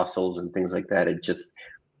of fossils and things like that, it just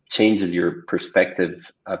changes your perspective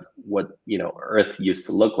of what, Earth used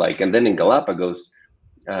to look like. And then in Galapagos,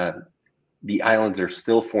 the islands are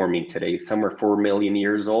still forming today. Some are 4 million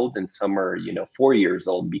years old, and some are, 4 years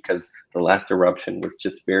old, because the last eruption was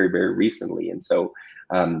just very, very recently. And so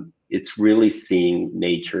it's really seeing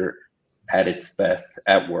nature at its best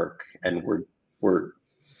at work, and we're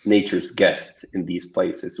nature's guest in these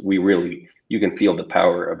places. We really, you can feel the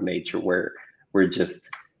power of nature, where we're just,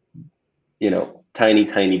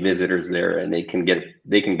 tiny visitors there, and they can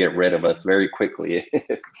get rid of us very quickly.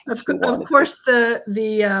 Of course,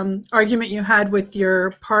 the argument you had with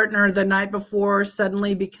your partner the night before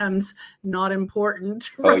suddenly becomes not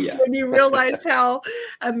important. Right? Oh yeah. When you realize how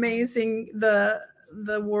amazing the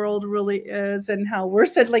world really is, and how we're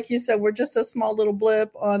said, like you said, we're just a small little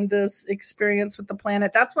blip on this experience with the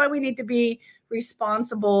planet. That's why we need to be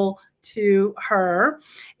responsible to her.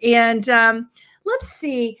 And let's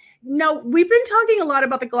see. No, we've been talking a lot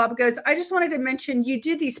about the Galapagos. I just wanted to mention you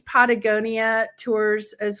do these Patagonia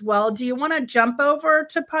tours as well. Do you want to jump over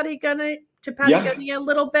to Patagonia a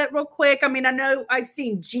little bit real quick? I mean, I know I've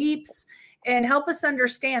seen Jeeps, and help us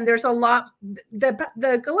understand. There's a lot.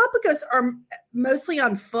 The Galapagos are mostly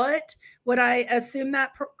on foot. Would I assume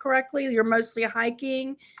that correctly? You're mostly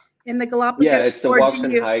hiking in the Galapagos? Yeah, it's the walks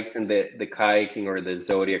and hikes and the kayaking or the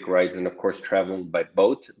Zodiac rides, and of course traveling by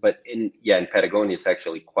boat. But in Patagonia, it's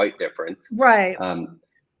actually quite different. Right.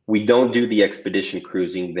 We don't do the expedition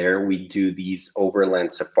cruising there. We do these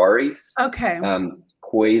overland safaris. Okay.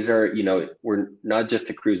 Quasar, we're not just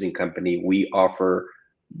a cruising company. We offer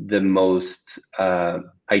the most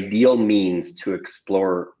ideal means to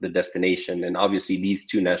explore the destination. And obviously these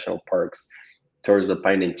two national parks, Torres del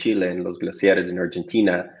Paine in Chile and Los Glaciares in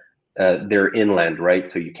Argentina, they're inland, right?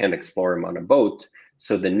 So you can't explore them on a boat.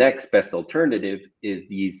 So the next best alternative is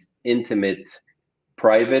these intimate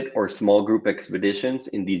private or small group expeditions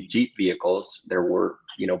in these Jeep vehicles that were,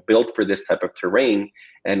 built for this type of terrain.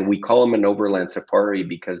 And we call them an overland safari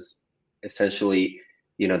because essentially,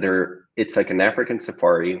 it's like an African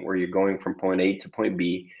safari where you're going from point A to point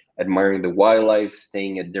B, admiring the wildlife,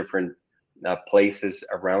 staying at different places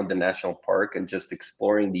around the national park, and just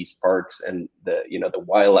exploring these parks and the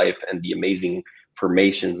wildlife and the amazing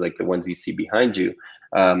formations like the ones you see behind you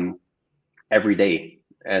every day.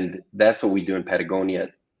 And that's what we do in Patagonia,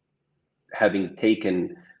 having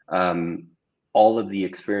taken all of the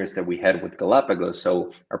experience that we had with Galapagos.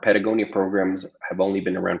 So our Patagonia programs have only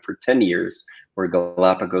been around for 10 years, where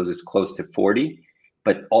Galapagos is close to 40.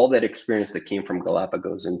 But all that experience that came from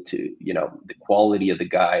Galapagos into, the quality of the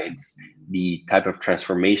guides, the type of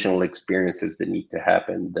transformational experiences that need to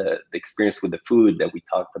happen, the experience with the food that we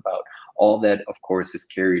talked about, all that, of course, is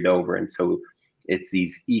carried over. And so it's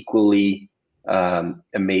these equally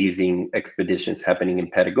amazing expeditions happening in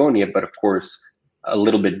Patagonia, but of course, a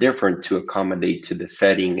little bit different to accommodate to the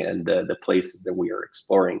setting and the places that we are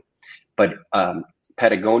exploring. But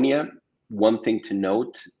Patagonia, one thing to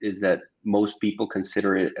note is that most people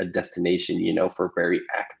consider it a destination, for very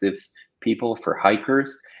active people, for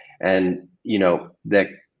hikers. And, that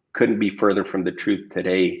couldn't be further from the truth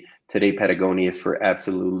today. Today, Patagonia is for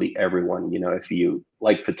absolutely everyone. If you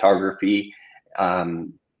like photography,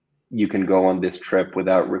 you can go on this trip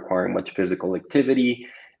without requiring much physical activity.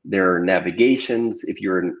 There are navigations. If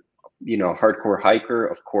you're a hardcore hiker,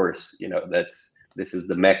 of course, this is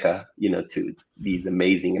the mecca, to these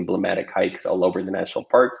amazing emblematic hikes all over the national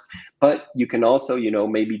parks. But you can also,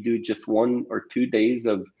 maybe do just 1 or 2 days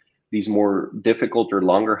of these more difficult or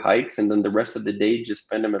longer hikes, and then the rest of the day just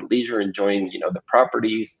spend them at leisure, enjoying, the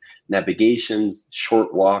properties, navigations,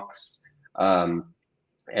 short walks.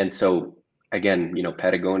 And so again,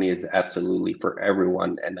 Patagonia is absolutely for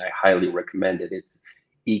everyone, and I highly recommend it. It's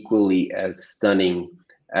equally as stunning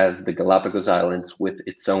as the Galapagos Islands with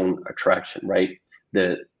its own attraction, right?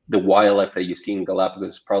 The wildlife that you see in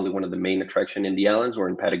Galapagos is probably one of the main attraction in the islands, or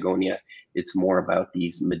in Patagonia, it's more about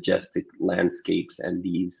these majestic landscapes and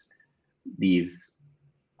these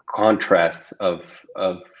contrasts of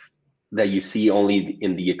that you see only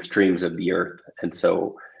in the extremes of the earth. And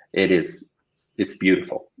so it's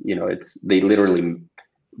beautiful. They literally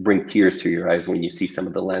bring tears to your eyes when you see some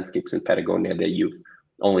of the landscapes in Patagonia that you've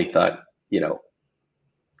only thought,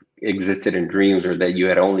 existed in dreams, or that you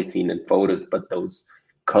had only seen in photos. But those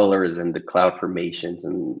colors and the cloud formations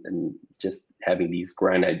and just having these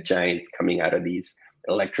granite giants coming out of these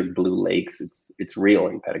electric blue lakes, it's real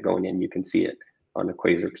in Patagonia, and you can see it on the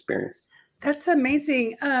Quasar experience. That's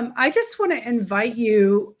amazing. I just want to invite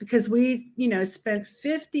you, because we, spent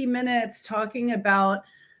 50 minutes talking about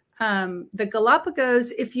the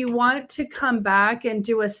Galapagos. If you want to come back and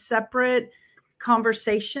do a separate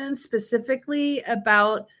conversation specifically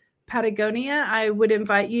about Patagonia, I would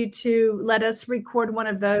invite you to let us record one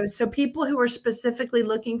of those, so people who are specifically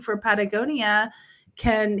looking for Patagonia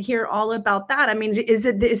can hear all about that. I mean,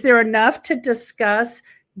 is there enough to discuss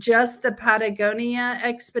just the Patagonia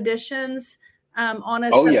expeditions on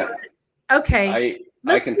a separate? Yeah. Okay.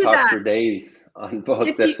 I can talk for days on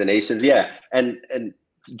both destinations. And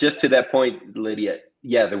just to that point, Lydia,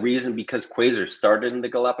 yeah, the reason, because Quasar started in the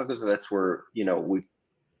Galapagos, that's where,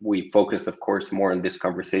 we focused, of course, more in this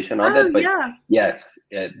conversation on Oh that. But yeah. yes,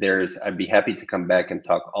 I'd be happy to come back and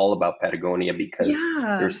talk all about Patagonia, because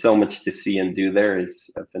Yeah. there's so much to see and do there. It's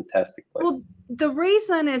a fantastic place. Well, the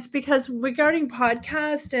reason is because regarding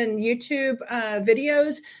podcast and YouTube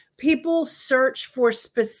videos, people search for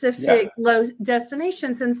specific low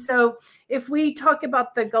destinations. And so if we talk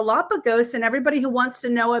about the Galapagos, and everybody who wants to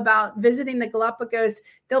know about visiting the Galapagos,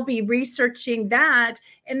 they'll be researching that.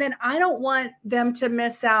 And then I don't want them to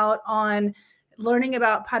miss out on learning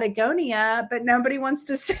about Patagonia, but nobody wants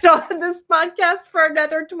to sit on this podcast for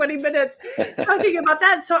another 20 minutes talking about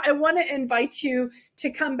that. So I want to invite you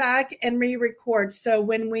to come back and re-record. So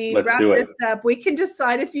when we wrap this up, we can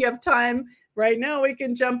decide if you have time right now, we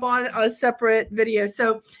can jump on a separate video.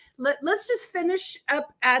 So let's just finish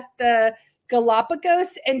up at the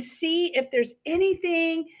Galapagos and see if there's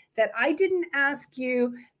anything that I didn't ask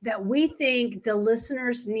you that we think the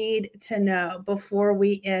listeners need to know before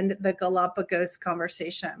we end the Galapagos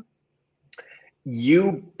conversation.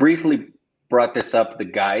 You briefly brought this up, the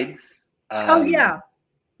guides. Yeah.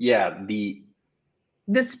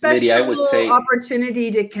 The special Lydia, I would say,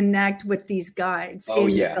 opportunity to connect with these guides in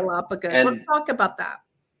the Galapagos. Let's talk about that.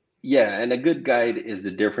 Yeah, and a good guide is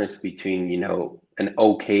the difference between, an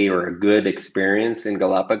okay or a good experience in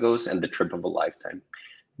Galapagos and the trip of a lifetime.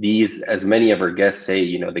 These, as many of our guests say,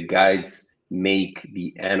 the guides make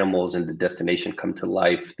the animals and the destination come to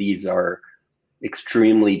life. These are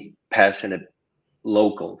extremely passionate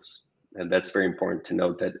locals. And that's very important to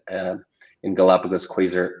note, that in Galapagos,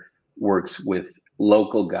 Quasar works with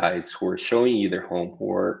local guides who are showing you their home,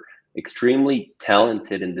 who are extremely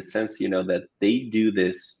talented in the sense, that they do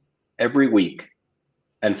this every week.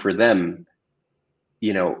 And for them,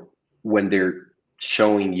 when they're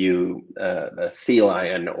showing you a sea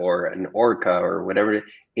lion or an orca or whatever,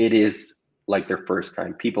 it is like their first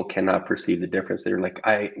time. People cannot perceive the difference. They're like,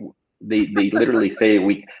 they literally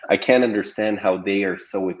say, I can't understand how they are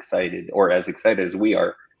so excited, or as excited as we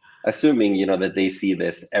are, assuming, that they see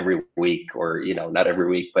this every week, or, not every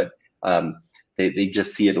week, but they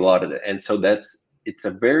just see it a lot of it. And so it's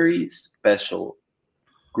a very special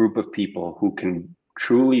group of people who can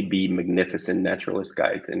truly be magnificent naturalist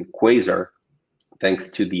guides. And Quasar, thanks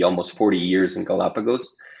to the almost 40 years in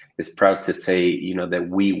Galapagos, is proud to say, that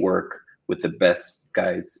we work with the best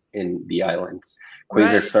guides in the islands.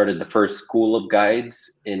 Quasar started the first school of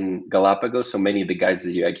guides in Galapagos. So many of the guides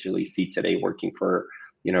that you actually see today working for,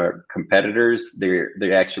 competitors,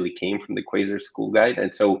 they actually came from the Quasar school guide.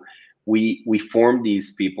 And so we formed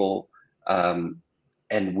these people,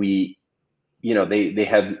 and we, they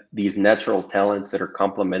have these natural talents that are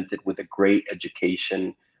complemented with a great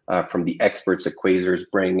education from the experts that Quasars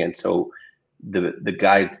bring. And so the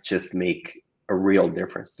guides just make a real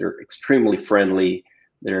difference. They're extremely friendly,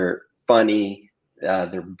 they're funny,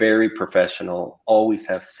 they're very professional, always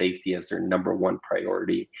have safety as their number one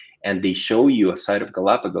priority. And they show you a side of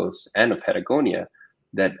Galapagos and of Patagonia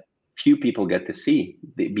that few people get to see,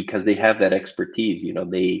 because they have that expertise.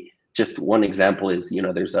 Just one example is,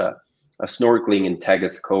 there's a snorkeling in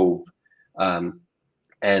Tagus Cove,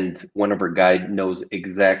 and one of our guide knows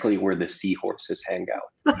exactly where the seahorses hang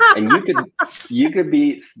out. And you could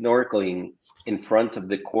be snorkeling in front of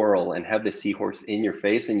the coral and have the seahorse in your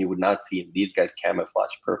face, and you would not see him. These guys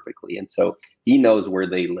camouflage perfectly. And so he knows where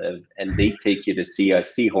they live, and they take you to see a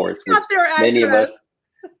seahorse, which many of us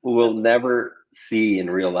will never see in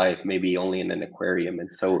real life, maybe only in an aquarium.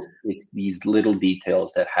 And so it's these little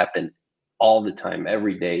details that happen all the time,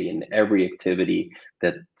 every day, in every activity,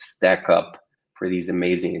 that stack up for these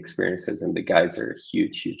amazing experiences. And the guides are a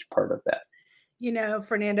huge, huge part of that.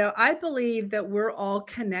 Fernando, I believe that we're all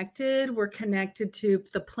connected. We're connected to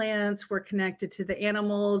the plants. We're connected to the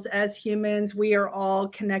animals. As humans, we are all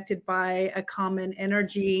connected by a common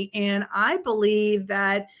energy. And I believe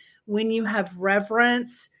that when you have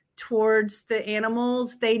reverence towards the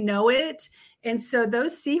animals, they know it. And so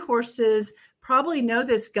those seahorses probably know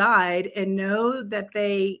this guide and know that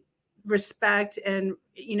they respect and,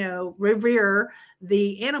 revere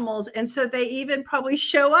the animals. And so they even probably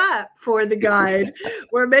show up for the guide,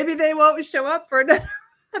 or maybe they won't show up for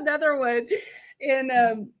another one. And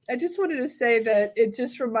I just wanted to say that it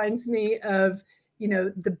just reminds me of,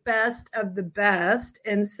 the best of the best.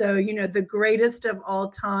 And so, the greatest of all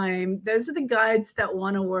time, those are the guides that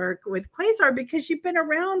want to work with Quasar, because you've been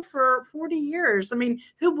around for 40 years. I mean,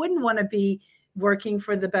 who wouldn't want to be working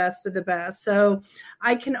for the best of the best? So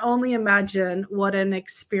I can only imagine what an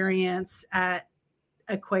experience at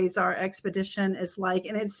a Quasar expedition is like.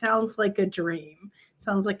 And it sounds like a dream.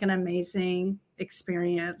 Sounds like an amazing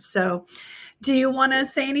experience. So do you want to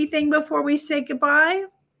say anything before we say goodbye?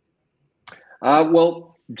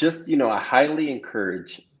 Well, just, I highly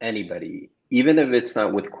encourage anybody, even if it's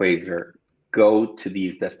not with Quasar, go to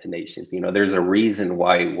these destinations. There's a reason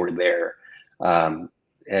why we're there. And,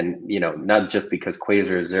 not just because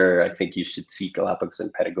Quasar is there. I think you should see Galapagos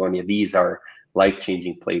and Patagonia. These are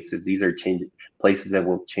life-changing places. These are places that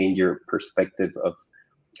will change your perspective of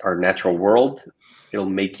our natural world. It'll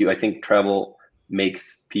make you, I think travel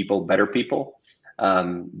makes people better people.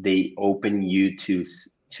 They open you to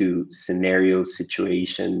scenarios,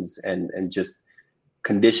 situations, and just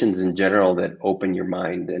conditions in general that open your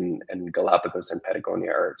mind. And Galapagos and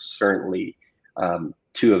Patagonia are certainly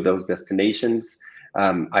two of those destinations.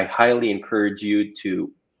 I highly encourage you to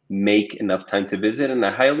make enough time to visit, and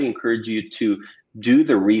I highly encourage you to do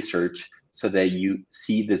the research so that you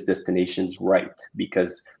see these destinations right,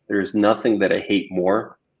 because there's nothing that I hate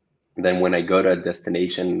more than when I go to a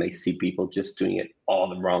destination and I see people just doing it all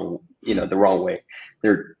the wrong way.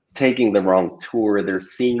 They're taking the wrong tour. They're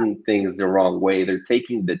seeing things the wrong way. They're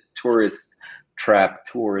taking the tourist trap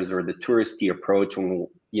tours or the touristy approach when,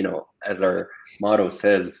 as our motto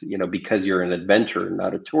says, because you're an adventurer,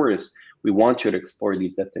 not a tourist, we want you to explore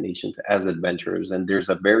these destinations as adventurers. And there's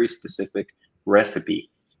a very specific recipe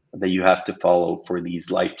that you have to follow for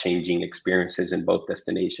these life-changing experiences in both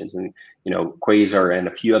destinations. And, Quasar and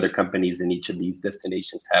a few other companies in each of these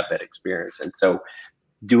destinations have that experience. And so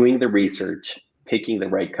doing the research, picking the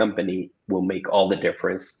right company will make all the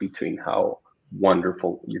difference between how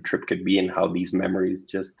wonderful your trip could be and how these memories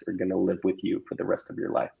just are going to live with you for the rest of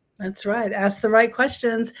your life. That's right. Ask the right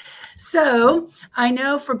questions. So I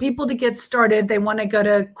know for people to get started, they want to go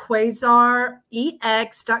to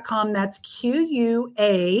quasarex.com. That's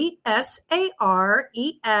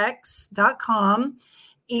QUASAREX.com.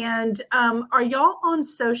 And are y'all on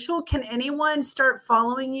social? Can anyone start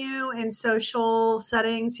following you in social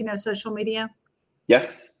settings, social media?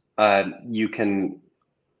 Yes. You can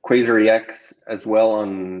QuasarEX as well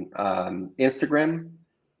on Instagram.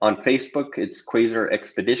 On Facebook, it's Quasar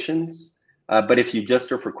Expeditions. But if you just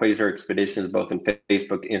search for Quasar Expeditions, both in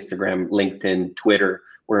Facebook, Instagram, LinkedIn, Twitter,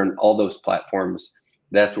 we're in all those platforms.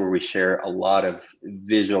 That's where we share a lot of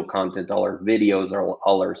visual content, all our videos,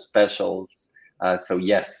 all our specials. So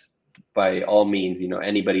yes, by all means,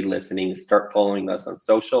 anybody listening, start following us on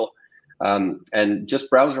social, and just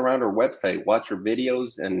browse around our website, watch our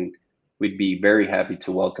videos, and we'd be very happy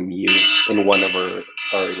to welcome you in one of our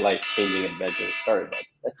life-changing adventures. Sorry about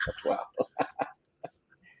that. Wow.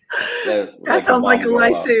 That sounds like a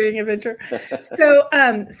life-saving adventure. So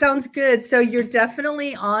sounds good. So you're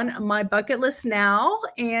definitely on my bucket list now,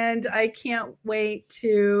 and I can't wait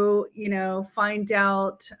to, find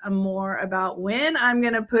out more about when I'm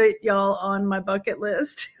going to put y'all on my bucket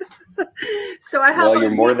list. So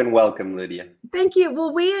you're more than welcome, Lydia. Thank you.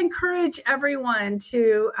 Well, we encourage everyone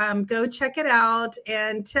to go check it out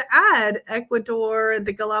and to add Ecuador,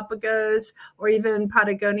 the Galapagos, or even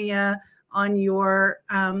Patagonia on your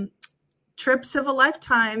trips of a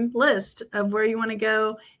lifetime list of where you want to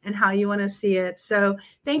go and how you want to see it. So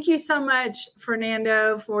thank you so much,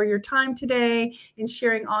 Fernando, for your time today and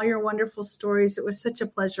sharing all your wonderful stories. It was such a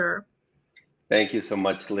pleasure. Thank you so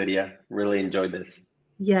much, Lydia. Really enjoyed this.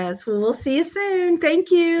 Yes. Well, we'll see you soon. Thank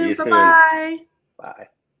you. Bye-bye. Soon. Bye.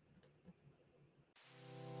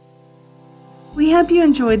 We hope you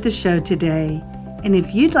enjoyed the show today. And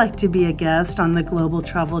if you'd like to be a guest on the Global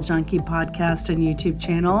Travel Junkie podcast and YouTube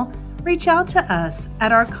channel, reach out to us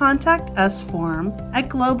at our Contact Us form at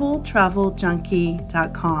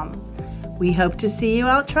globaltraveljunkie.com. We hope to see you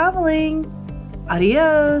out traveling.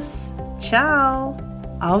 Adios. Ciao.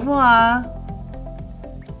 Au revoir.